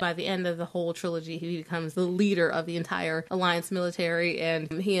 and by the end of the whole trilogy he becomes the leader of the entire Alliance military,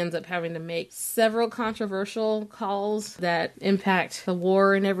 and he ends up having to make several controversial calls that impact the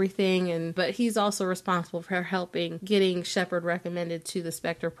war and everything, but he's also responsible for helping getting Shepard recommended to the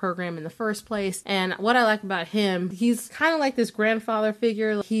Spectre program in the first place. And what I like about him, he's kind of like this grandfather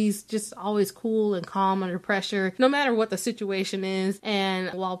figure. He's just always cool and calm under pressure, no matter what the situation is. And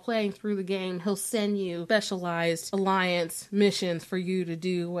while playing through the game, he'll send you specialized Alliance missions for you to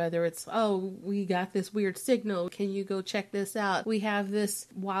do, whether it's, oh, we got this weird signal, can you go check this out? We have this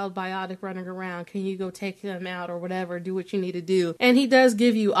wild biotic running around, can you go take them out, or whatever, do what you need to do. And he does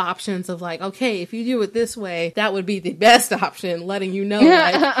give you options of like, okay, if you do it this way, that would be the best option, letting you know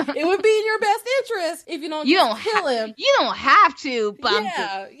like, it would be in your best interest if you don't kill him. You don't have to, but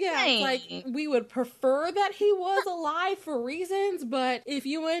yeah, it's like, we would prefer that he was alive for reasons, but if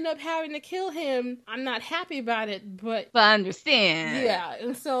you end up having to kill him, I'm not happy about it, but I understand. Yeah,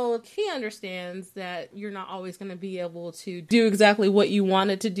 and so he understands that you're not always going to be able to do exactly what you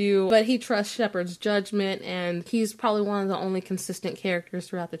wanted to do, but he trusts Shepard's judgment, and he's probably one of the only consistent characters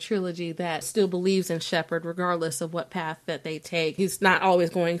throughout the trilogy that still believes in Shepard regardless of what path that they take. He's not always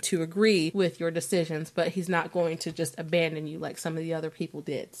going to agree with your decisions, but he's not going to just abandon you like some of the other people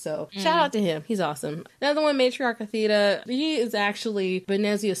did. So shout out to him. He's awesome. Another one, Matriarch Athena. He is actually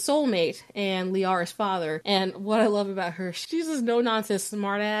Venezia's soulmate and Liara's father. And what I love about her, she's this no-nonsense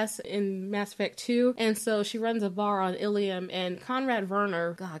smartass in Mass Effect 2. And so she runs a bar on Ilium, and Conrad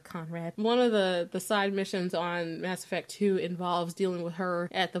Werner, God, Conrad, one of the side missions on Mass Effect 2 involves dealing with her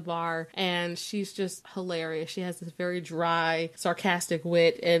at the bar, and she's just hilarious. She has this very dry, sarcastic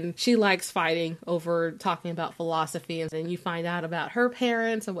wit, and she likes fighting over talking about philosophy, and then you find out about her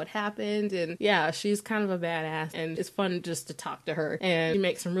parents and what happened, and yeah, she's kind of a badass, and it's fun just to talk talk to her. And you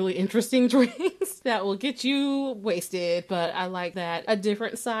make some really interesting drinks that will get you wasted. But I like that a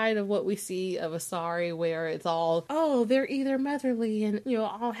different side of what we see of Asari, where it's all, oh, they're either motherly and, you know,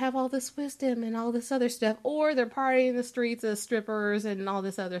 I'll have all this wisdom and all this other stuff, or they're partying in the streets as strippers and all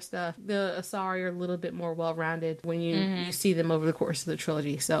this other stuff. The Asari are a little bit more well-rounded when you see them over the course of the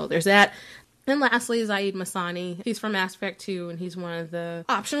trilogy. So there's that. And lastly, Zaid Masani. He's from Mass Effect 2, and he's one of the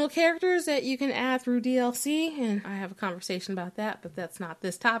optional characters that you can add through DLC, and I have a conversation about that, but that's not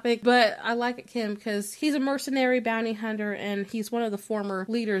this topic. But I like him because he's a mercenary bounty hunter, and he's one of the former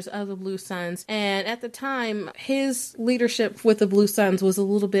leaders of the Blue Suns. And at the time, his leadership with the Blue Suns was a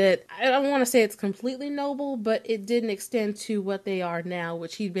little bit, I don't want to say it's completely noble, but it didn't extend to what they are now,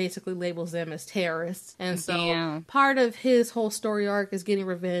 which he basically labels them as terrorists. And so part of his whole story arc is getting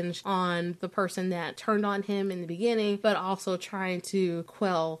revenge on the person that turned on him in the beginning, but also trying to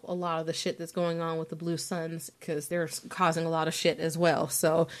quell a lot of the shit that's going on with the Blue Suns, because they're causing a lot of shit as well.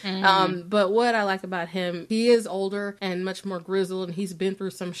 So, but what I like about him, he is older and much more grizzled, and he's been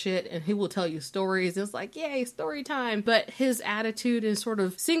through some shit, and he will tell you stories. It's like, yay, story time. But his attitude and sort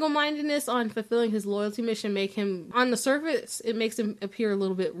of single-mindedness on fulfilling his loyalty mission make him, on the surface, it makes him appear a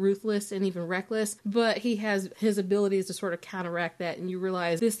little bit ruthless and even reckless, but he has his abilities to sort of counteract that, and you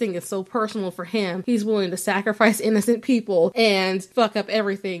realize this thing is so personal for him. He's willing to sacrifice innocent people and fuck up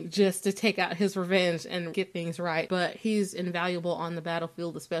everything just to take out his revenge and get things right. But he's invaluable on the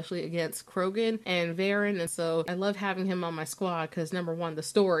battlefield, especially against Krogan and Varen. And so I love having him on my squad because, number one, the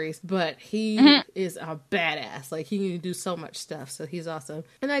stories, but he is a badass. Like, he can do so much stuff. So he's awesome.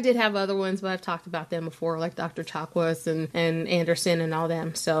 And I did have other ones, but I've talked about them before, like Dr. Chakwas and Anderson and all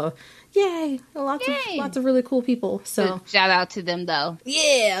them. So yay! Lots of really cool people. So shout out to them, though.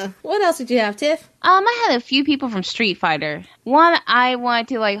 Yeah. What else did you have, Tiff? I had a few people from Street Fighter. One, I wanted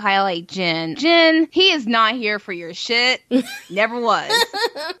to highlight Jin. Jin, he is not here for your shit. Never was.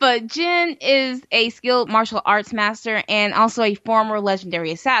 But Jin is a skilled martial arts master and also a former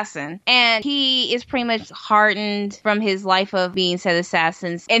legendary assassin. And he is pretty much hardened from his life of being said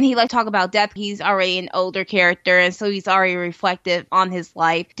assassins. And he talk about death. He's already an older character, and so he's already reflective on his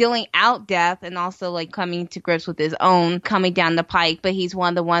life, dealing out death and also coming to grips with his own coming down the pike. But he's one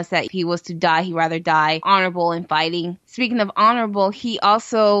of the ones that if he was to die, he'd rather die honorable in fighting. Speaking of honorable, he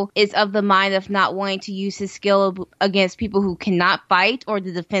also is of the mind of not wanting to use his skill against people who cannot fight or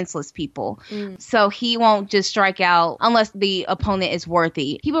the defenseless people. So he won't just strike out unless the opponent is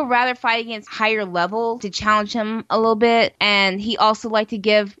worthy. He would rather fight against higher level to challenge him a little bit. And he also like to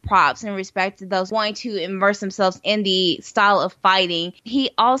give props and respect to those wanting to immerse themselves in the style of fighting. He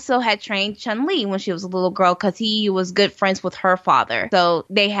also had trained Chun-Li when she was a little girl because he was good friends with her father. So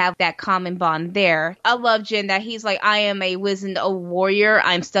they have that common bond there. I love Jin that he's I am a wizened old warrior.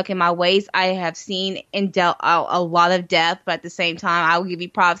 I'm stuck in my ways. I have seen and dealt out a lot of death, but at the same time, I will give you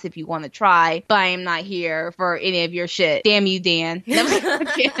props if you want to try, but I am not here for any of your shit. Damn you, Dan. No, I'm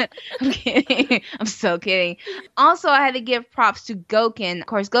kidding. I'm kidding. I'm so kidding. Also, I had to give props to Gouken. Of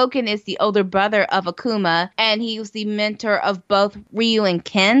course, Gouken is the older brother of Akuma, and he was the mentor of both Ryu and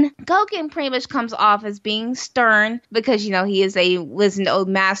Ken. Gouken pretty much comes off as being stern because, he is a wizened old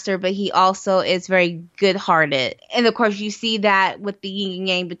master, but he also is very good-hearted. And of course, you see that with the yin and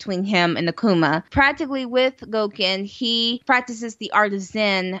yang between him and Akuma. Practically with Gouken, he practices the art of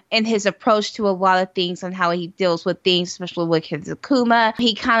Zen in his approach to a lot of things and how he deals with things, especially with his Akuma.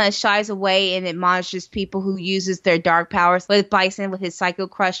 He kind of shies away and admonishes people who uses their dark powers. With Bison, with his Psycho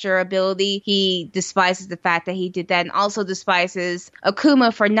Crusher ability, he despises the fact that he did that, and also despises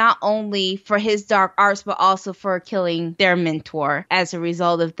Akuma for not only for his dark arts, but also for killing their mentor as a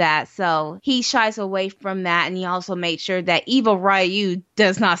result of that. So he shies away from that, and he also makes sure that evil Ryu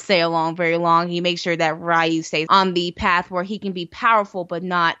does not stay along very long. He makes sure that Ryu stays on the path where he can be powerful, but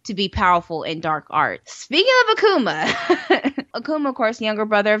not to be powerful in dark art. Speaking of Akuma, Akuma, of course, younger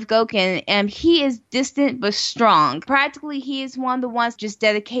brother of Gouken, and he is distant but strong. Practically, he is one of the ones just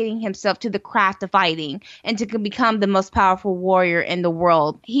dedicating himself to the craft of fighting and to become the most powerful warrior in the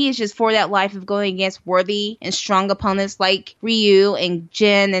world. He is just for that life of going against worthy and strong opponents like Ryu and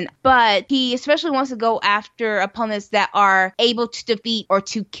Jin, but he especially wants to go after opponents that are able to defeat or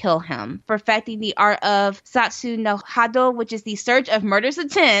to kill him. Perfecting the art of Satsu no Hado, which is the search of murder's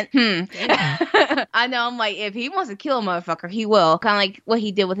intent. I know, I'm if he wants to kill a motherfucker, he will. Kind of like what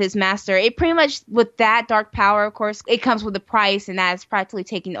he did with his master. It pretty much, with that dark power, of course, it comes with a price, and that is practically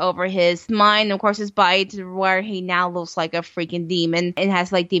taking over his mind, and of course his body, to where he now looks like a freaking demon and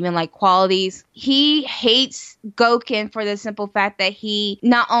has demon-like qualities. He hates Gouken for the simple fact that he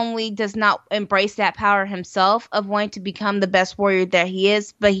not only only does not embrace that power himself of wanting to become the best warrior that he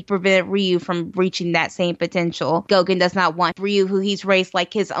is, but he prevented Ryu from reaching that same potential. Gogen does not want Ryu, who he's raised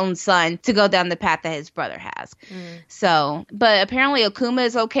like his own son, to go down the path that his brother has. So, but apparently Akuma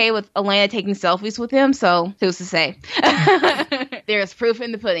is okay with Elena taking selfies with him, so who's to say? There's proof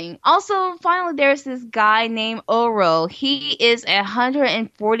in the pudding. Also, finally, there's this guy named Oro. He is a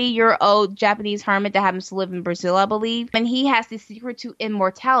 140-year-old Japanese hermit that happens to live in Brazil, I believe, and he has the secret to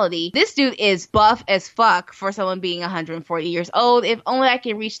immortality. This dude is buff as fuck for someone being 140 years old. If only I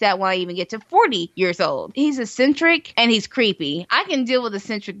can reach that when I even get to 40 years old. He's eccentric and he's creepy. I can deal with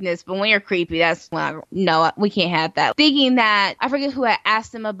eccentricness, but when you're creepy, that's no, we can't have that. Thinking that, I forget who had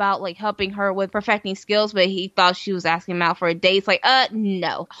asked him about like helping her with perfecting skills, but he thought she was asking him out for a date. It's like,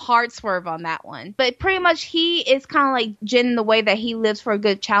 no. Hard swerve on that one. But pretty much he is kind of like Jin in the way that he lives for a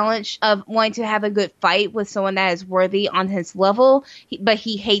good challenge of wanting to have a good fight with someone that is worthy on his level, but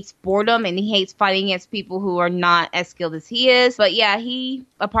he hates boredom and he hates fighting against people who are not as skilled as he is. But yeah, he,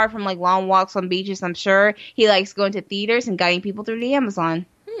 apart from like long walks on beaches, I'm sure, he likes going to theaters and guiding people through the Amazon.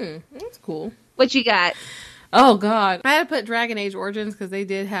 That's cool. What you got? Oh god, I had to put Dragon Age Origins because they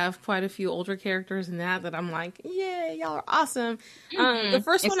did have quite a few older characters in that I'm like, yeah, y'all are awesome. The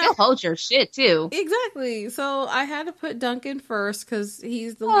first one still holds your shit too. Exactly. So I had to put Duncan first because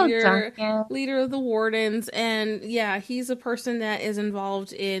he's the leader of the Wardens, and yeah, he's a person that is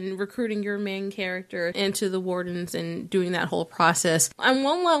involved in recruiting your main character into the Wardens and doing that whole process. On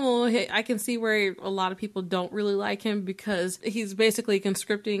one level, I can see where a lot of people don't really like him because he's basically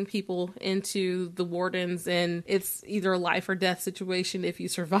conscripting people into the Wardens, and it's either a life or death situation if you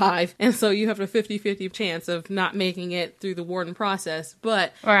survive. And so you have a 50-50 chance of not making it through the warden process.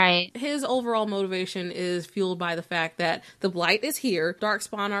 But his overall motivation is fueled by the fact that the Blight is here,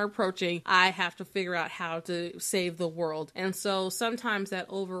 Darkspawn are approaching, I have to figure out how to save the world. And so sometimes that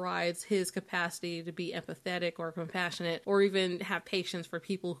overrides his capacity to be empathetic or compassionate or even have patience for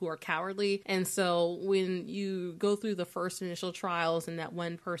people who are cowardly. And so when you go through the first initial trials and that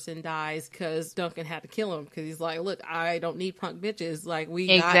one person dies because Duncan had to kill him, because he's like, look, I don't need punk bitches. Like, we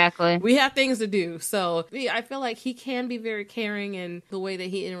have things to do. So yeah, I feel like he can be very caring, and the way that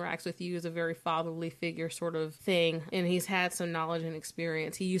he interacts with you is a very fatherly figure sort of thing. And he's had some knowledge and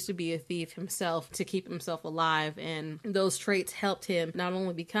experience. He used to be a thief himself to keep himself alive, and those traits helped him not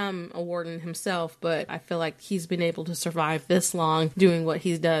only become a warden himself, but I feel like he's been able to survive this long doing what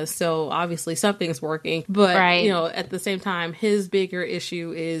he does. So obviously something's working. But, you know, at the same time, his bigger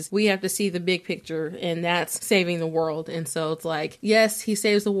issue is we have to see the big picture, and that's saving the world. And so it's like, yes, he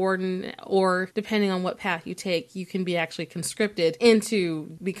saves the warden, or depending on what path you take, you can be actually conscripted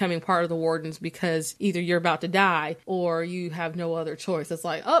into becoming part of the wardens because either you're about to die or you have no other choice. It's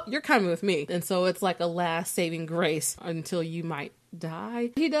like, oh, you're coming with me. And so it's like a last saving grace until you might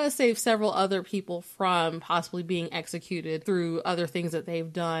die. He does save several other people from possibly being executed through other things that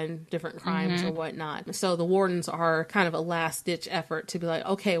they've done, different crimes or whatnot. So the wardens are kind of a last ditch effort to be like,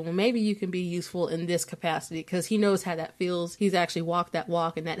 okay, well, maybe you can be useful in this capacity, because he knows how that feels. He's actually walked that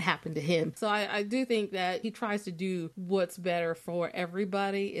walk and that happened to him. So I do think that he tries to do what's better for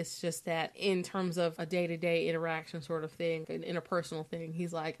everybody. It's just that in terms of a day-to-day interaction sort of thing, an interpersonal thing,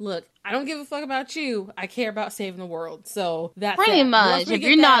 he's like, look, I don't give a fuck about you. I care about saving the world. So that's pretty much. If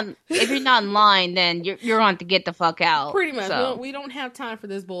you're not in line, then you're on to get the fuck out. Pretty much. So. We don't have time for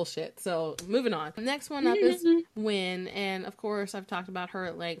this bullshit. So moving on. Next one up is Wynn, and of course I've talked about her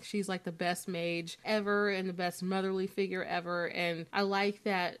at length. She's like the best mage ever and the best motherly figure ever, and I like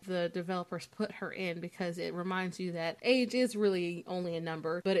that the developers put her in because it reminds you that age is really only a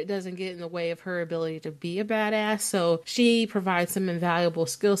number, but it doesn't get in the way of her ability to be a badass. So she provides some invaluable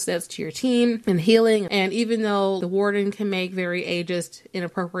skill sets to your team and healing, and even though the warden can make very ageist,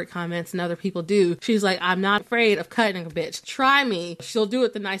 inappropriate comments, and other people do, she's like, I'm not afraid of cutting a bitch. Try me. She'll do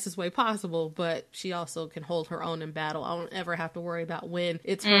it the nicest way possible, but she also can hold her own in battle. I don't ever have to worry about Wynn.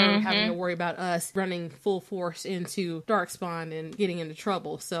 It's her having to worry about us running full force into Darkspawn and getting into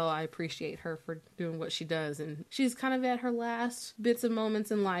trouble. So I appreciate her for doing what she does, and she's kind of at her last bits of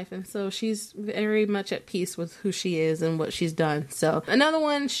moments in life, and so she's very much at peace with who she is and what she's done. So another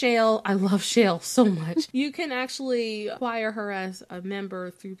one, Shale. I love Shale so much. You can actually acquire her as a member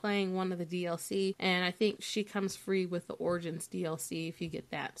through playing one of the DLC, and I think she comes free with the Origins DLC if you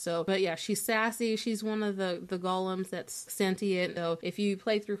get that. So, but yeah, she's sassy. She's one of the golems that's sentient. So if you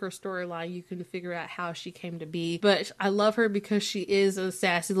play through her storyline, you can figure out how she came to be. But I love her because she is a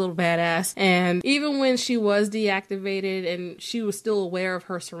sassy little badass, and even when she was deactivated and she was still aware of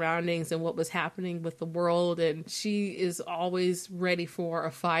her surroundings and what was happening with the world, and she is always ready for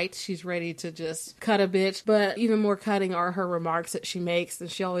a fight. She's ready to just cut a bitch, but even more cutting are her remarks remarks that she makes, and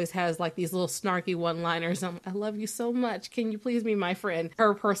she always has like these little snarky one-liners. I love you so much. Can you please be my friend?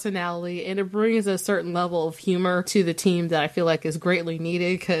 Her personality, and it brings a certain level of humor to the team that I feel like is greatly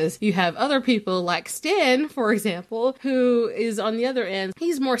needed, because you have other people like Stan, for example, who is on the other end.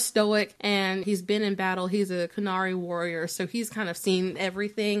 He's more stoic, and he's been in battle. He's a Qunari warrior, so he's kind of seen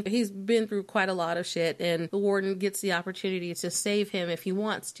everything. He's been through quite a lot of shit, and the warden gets the opportunity to save him if he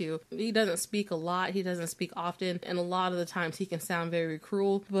wants to. He doesn't speak a lot. He doesn't speak often, and a lot of the times he can sound very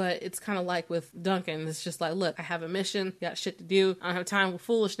cruel, but it's kind of like with Duncan. It's just like, look, I have a mission, got shit to do, I don't have time with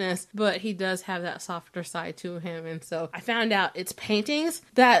foolishness, but he does have that softer side to him. And so I found out it's paintings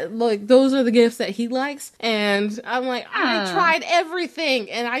that, like, those are the gifts that he likes, and I'm like, I tried everything,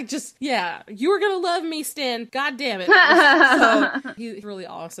 and I just, yeah, you were gonna love me, Stan, god damn it. So he's really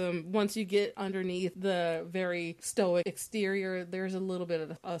awesome. Once you get underneath the very stoic exterior, there's a little bit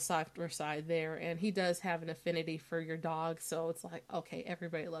of a softer side there, and he does have an affinity for your dog, so it's like, okay,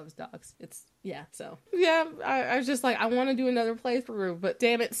 everybody loves dogs. It's, yeah, so yeah, I was just like, I want to do another playthrough, but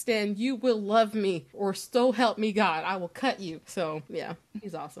damn it, Stan, you will love me, or so help me God, I will cut you. So yeah,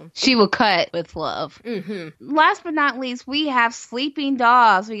 he's awesome. She will cut with love. Last but not least, we have Sleeping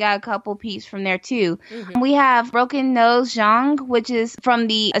Dogs. We got a couple peeps from there too. We have Broken Nose Zhang, which is from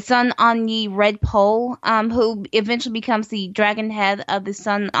the Sun On Yi Red Pole, who eventually becomes the dragon head of the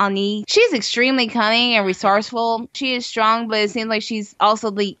Sun On Yi. She's extremely cunning and resourceful. She is strong, but it seems like she's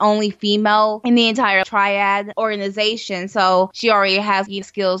also the only female in the entire Triad organization, so she already has the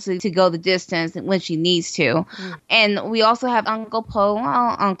skills to go the distance when she needs to. And we also have Uncle Po.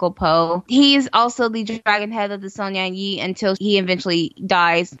 Oh, Uncle Po. He's also the dragon head of the Sun On Yi until he eventually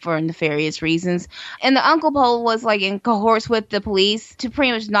dies for nefarious reasons. And the Uncle Po was like in cohorts with the police to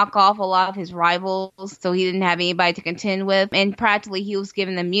pretty much knock off a lot of his rivals, so he didn't have anybody to contend with, and practically he was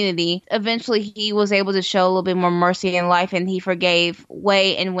given immunity. Eventually he was able to show a little bit more mercy in life, and he forgave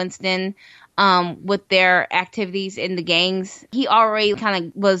Wei and Winston with their activities in the gangs. He already kind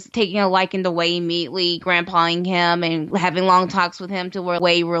of was taking a liking to Wei immediately, grandpaing him and having long talks with him, to where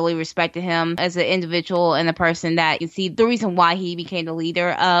Wei really respected him as an individual and a person that you see the reason why he became the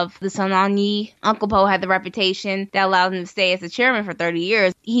leader of the Sun On Yi. Uncle Po had the reputation that allowed him to stay as the chairman for 30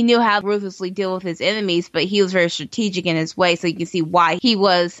 years. He knew how to ruthlessly deal with his enemies, but he was very strategic in his way, so you can see why he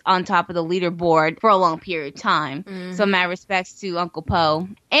was on top of the leaderboard for a long period of time. So mad respects to Uncle Po.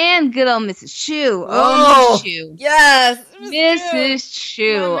 And good old Mrs. Chu. Oh, Mrs. Chu. Yes! Mrs.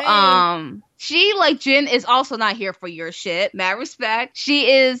 Chu. She, like Jen, is also not here for your shit. Mad respect. She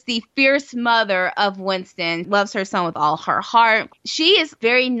is the fierce mother of Winston. Loves her son with all her heart. She is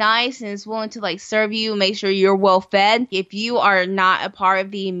very nice and is willing to, like, serve you, make sure you're well fed. If you are not a part of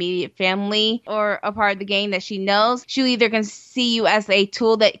the immediate family or a part of the gang that she knows, she'll either can see you as a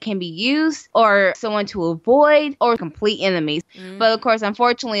tool that can be used, or someone to avoid, or complete enemies. But of course,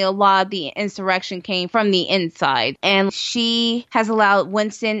 unfortunately, a lot of the insurrection came from the inside, and she has allowed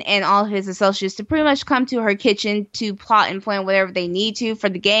Winston and all his associates to pretty much come to her kitchen to plot and plan whatever they need to for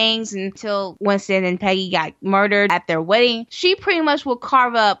the gangs until Winston and Peggy got murdered at their wedding. She pretty much will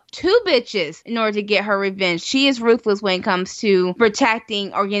carve up 2 bitches in order to get her revenge. She is ruthless when it comes to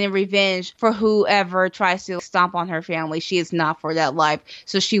protecting or getting revenge for whoever tries to stomp on her family. She is not for that life,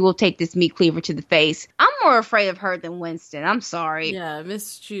 so she will take this meat cleaver to the face. I'm more afraid of her than Winston. I'm sorry. Yeah,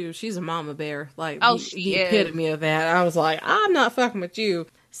 Miss Chu, she's a mama bear. Like, she the epitome of that. I was like, I'm not fucking with you.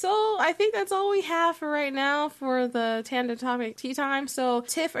 So I think that's all we have for right now for the Tandem Topic Tea Time. So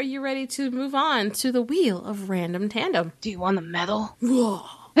Tiff, are you ready to move on to the Wheel of Random Tandem? Do you want the medal?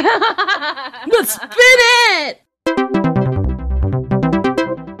 Let's spin it!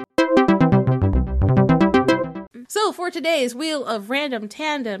 So for today's Wheel of Random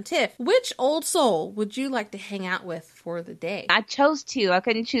Tandem, Tiff, which old soul would you like to hang out with for the day? I chose 2. I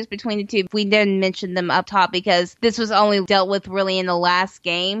couldn't choose between the 2. We didn't mention them up top because this was only dealt with really in the last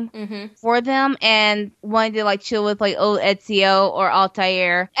game for them, and wanted to like chill with like old Ezio or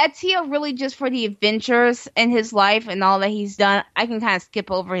Altair. Ezio really just for the adventures in his life and all that he's done. I can kind of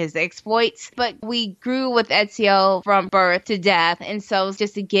skip over his exploits, but we grew with Ezio from birth to death, and so it's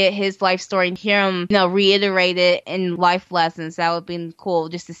just to get his life story and hear him, reiterate it in life lessons. That would be cool,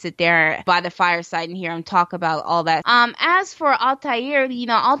 just to sit there by the fireside and hear him talk about all that. As for Altair,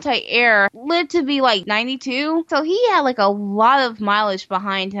 Altair lived to be like 92, so he had like a lot of mileage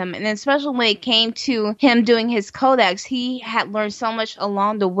behind him, and especially when it came to him doing his codex, he had learned so much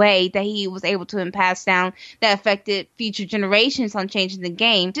along the way that he was able to pass down that affected future generations on changing the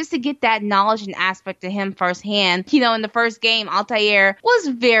game, just to get that knowledge and aspect of him firsthand. In the first game, Altair was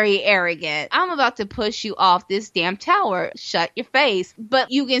very arrogant. I'm about to push you off this damn damn tower. Shut your face.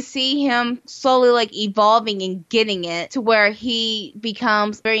 But you can see him slowly like evolving and getting it to where he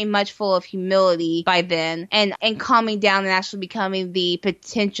becomes very much full of humility by then and calming down and actually becoming the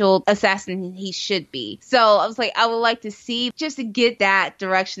potential assassin he should be. So I was like, I would like to see just to get that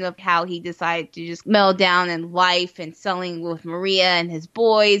direction of how he decided to just mellow down in life and selling with Maria and his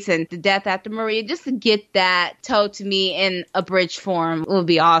boys and the death after Maria, just to get that told to me in a bridge form would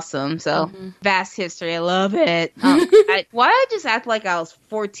be awesome. So vast history. I love it. Why did I just act like I was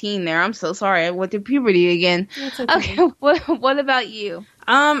 14 there? I'm so sorry. I went through puberty again. Okay. What about you?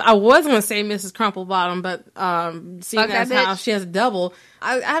 I was going to say Mrs. Crumplebottom, but seeing as how she has a double,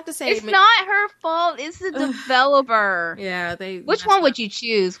 I have to say it's not her fault. It's the developer. Yeah, Which one would you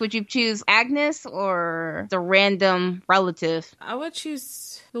choose? Would you choose Agnes or the random relative? I would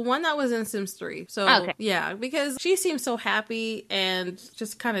choose the one that was in Sims 3. So, yeah, because she seemed so happy and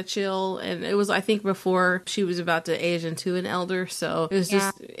just kind of chill. And it was, I think, before she was about to age into an elder. So it was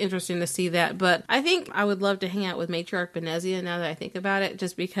just interesting to see that. But I think I would love to hang out with Matriarch Benezia now that I think about it,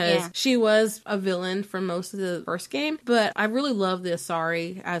 just because she was a villain for most of the first game. But I really love the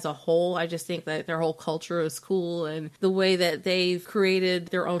Asari as a whole. I just think that their whole culture is cool, and the way that they've created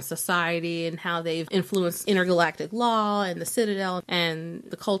their own society and how they've influenced intergalactic law and the Citadel and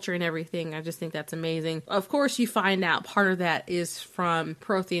the culture and everything. I just think that's amazing. Of course, you find out part of that is from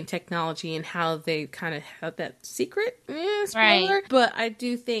Prothean technology and how they kind of have that secret spoiler. Right. But I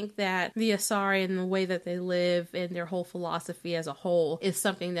do think that the Asari and the way that they live and their whole philosophy as a whole is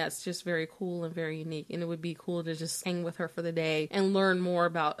something that's just very cool and very unique. And it would be cool to just hang with her for the day and learn more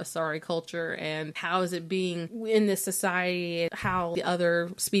about Asari culture and how is it being in this society, and how the other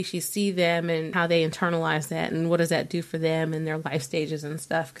species see them and how they internalize that and what does that do for them and their life stages and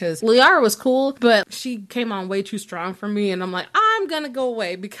stuff. Because Liara was cool, but she came on way too strong for me, and I'm like, I'm gonna go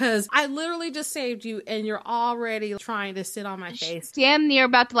away because I literally just saved you and you're already trying to sit on my face. Damn near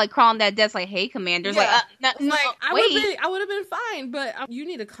about to like crawl on that desk like, hey, Commanders. Yeah. No, I would have been fine, but you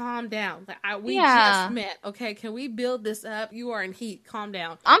need to calm down. Like we just met, okay? Can we build this up? You are in heat. Calm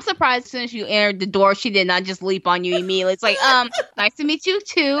down. I'm surprised as soon as you entered the door, she did not just leap on you immediately. It's like, nice to meet you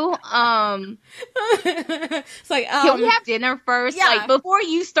too. It's like, can we have dinner first? Yeah. Like, before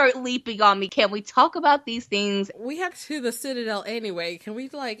you start leaping on me, can we talk about these things? We have to the Citadel anyway. Can we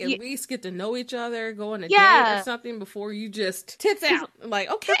like at least get to know each other, go on a date or something before you just tits out? Like,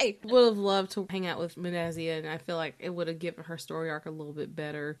 okay. Would have loved to hang out with Benezia, and I feel like it would have given her story arc a little bit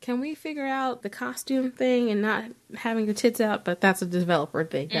better. Can we figure out the costume thing and not having the tits out? But that's a developer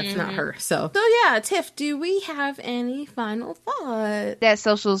thing. That's not her. So yeah, Tiff, do we have any final thoughts? That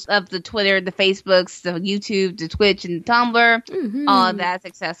socials of the Twitter, the Facebooks, the YouTube, the Twitch, and Tumblr, all of that's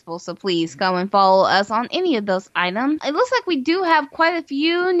accessible. So please go and follow us on any of those items. It looks like we do have quite a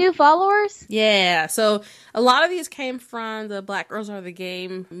few new followers. Yeah, so a lot of these came from the Black Girls Are the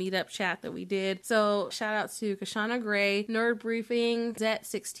Game meetup chat that we did. So shout out to Kashana Gray, Nerd Briefing,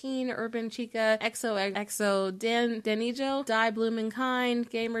 Zet16, Urban Chica, XOXO, Denijo, Die Blumenkind,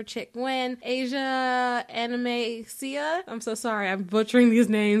 Gamer Chick Gwen, Asia Anime Sia. I'm so sorry, I'm butchering these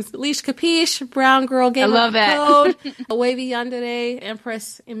names. Leash Capiche, Brown Girl Gamer I love that. Code, Wavy Yandere,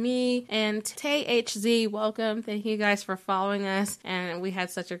 Empress and me, and Tay HZ. Welcome. Thank you guys for following us. And we had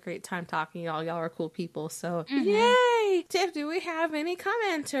such a great time talking, y'all. Y'all are cool people. So yay! Tiff, do we have any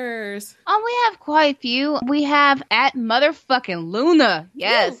commenters? Oh, we have quite a few. We have at motherfucking Luna.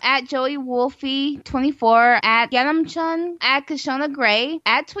 Yes. Woo. At Joey Wolfie 24, at Yanamchun, at Kashona Gray,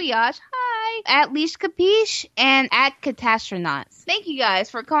 at Tweeyosh. Hi. At Leash Capiche, and at Catastronauts. Thank you guys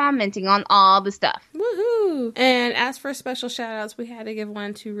for commenting on all the stuff. Woohoo! And as for special shout outs, we had to give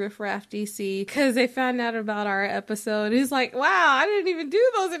one to Riff Raff DC because they found out about our episode. He's like, wow, I didn't even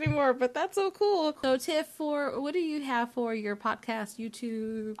do those anymore, but that's so cool. So Tiff, what do you have for your podcast,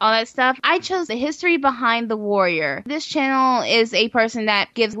 YouTube? All that stuff. I chose The History Behind the Warrior. This channel is a person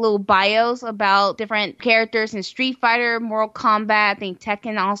that gives little bios about different characters in Street Fighter, Mortal Kombat, I think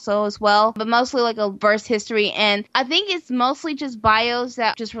Tekken also as well, but mostly like a verse history. And I think it's mostly just bios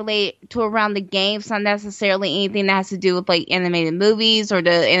that just relate to around the games, not necessarily anything that has to do with like animated movies or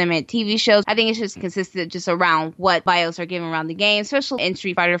the animated TV shows. I think it's just consistent just around what bios are given around the game, especially in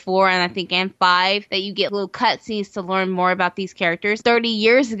Street Fighter 4 and I think in 5, that you get little cutscenes to learn more about these characters. 30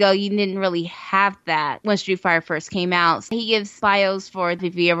 years ago, you didn't really have that when Street Fighter first came out. So he gives bios for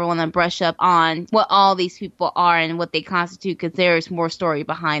if you ever want to brush up on what all these people are and what they constitute, because there's more story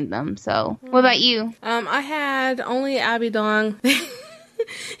behind them. So, what about you? I had only Abby Dong.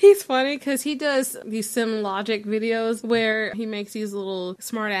 He's funny because he does these sim logic videos where he makes these little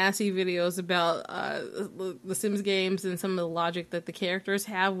smart assy videos about the Sims games and some of the logic that the characters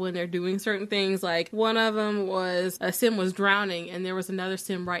have when they're doing certain things. Like one of them was a sim was drowning and there was another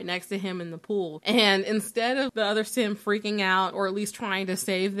sim right next to him in the pool. And instead of the other sim freaking out or at least trying to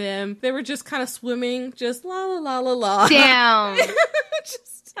save them, they were just kind of swimming, just la la la la la. Damn.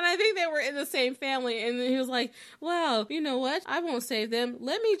 And I think they were in the same family. And he was like, well, you know what? I won't save them.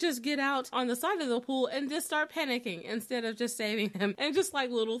 Let me just get out on the side of the pool and just start panicking instead of just saving them. And just like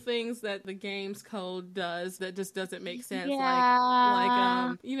little things that the game's code does that just doesn't make sense. Yeah.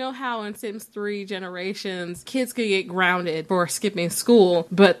 Like, you know how in Sims 3 Generations, kids could get grounded for skipping school,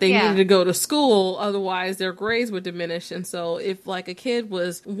 but they needed to go to school. Otherwise, their grades would diminish. And so if like a kid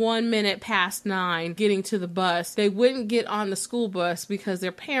was 1 minute past 9 getting to the bus, they wouldn't get on the school bus because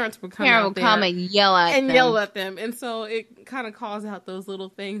their parents would come out there and yell at them. And so it kind of calls out those little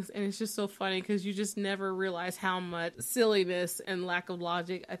things, and it's just so funny because you just never realize how much silliness and lack of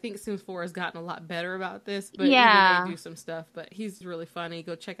logic. I think Sims 4 has gotten a lot better about this, but even they do some stuff, but he's really funny.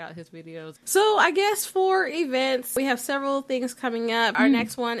 Go check out his videos. So I guess for events, we have several things coming up. Our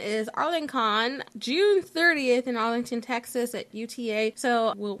next one is ArlingCon, June 30th in Arlington, Texas at UTA.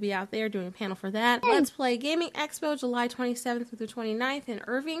 So we'll be out there doing a panel for that. Let's Play Gaming Expo, July 27th through the 29th in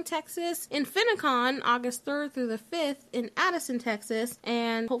Irving, Texas. Infinicon, August 3rd through the 5th in Addison, Texas.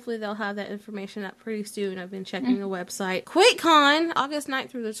 And hopefully they'll have that information up pretty soon. I've been checking the website. QuakeCon, August 9th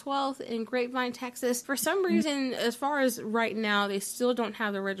through the 12th in Grapevine, Texas. For some reason, as far as right now, they still don't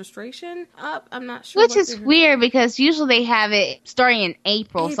have the registration up. I'm not sure. Which is weird because usually they have it starting in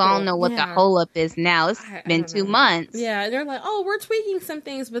April, so I don't know what the holdup is now. It's been 2 months. Yeah, they're like, oh, we're tweaking some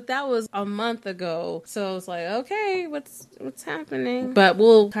things, but that was a month ago. So it's like, okay, what's happening? But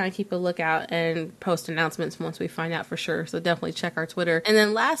we'll kind of keep a lookout and post announcements once we find out for sure. So definitely check our Twitter. And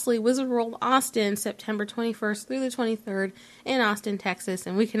then lastly, Wizard World Austin, September 21st through the 23rd in Austin, Texas.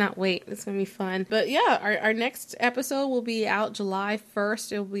 And we cannot wait. It's going to be fun. But yeah, our next episode will be out July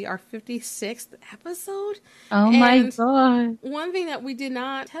 1st. It will be our 56th episode. Oh my God. One thing that we did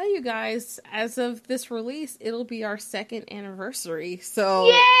not tell you guys, as of this release, it'll be our 2nd anniversary. So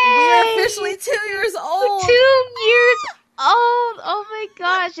Yay! we're officially 2 years old. 2 years old. Oh my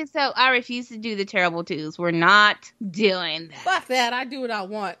gosh. And so I refuse to do the terrible twos. We're not doing that. Fuck that. I do what I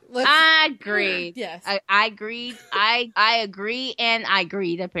want. I agreed. Yes. I agreed. I agree and I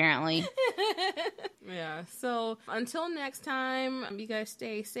agreed, apparently. Yeah. So until next time, you guys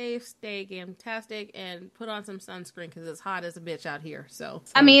stay safe, stay gamtastic, and put on some sunscreen because it's hot as a bitch out here. So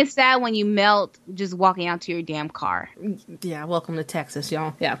I mean, it's sad when you melt just walking out to your damn car. Yeah. Welcome to Texas,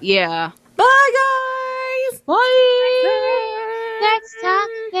 y'all. Yeah. Yeah. Bye, guys. Bye. Next time,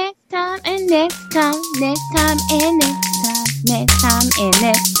 and next time, next time, and next time, next time, and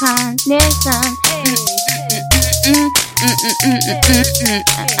next time, next time.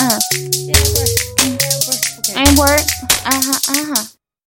 And work.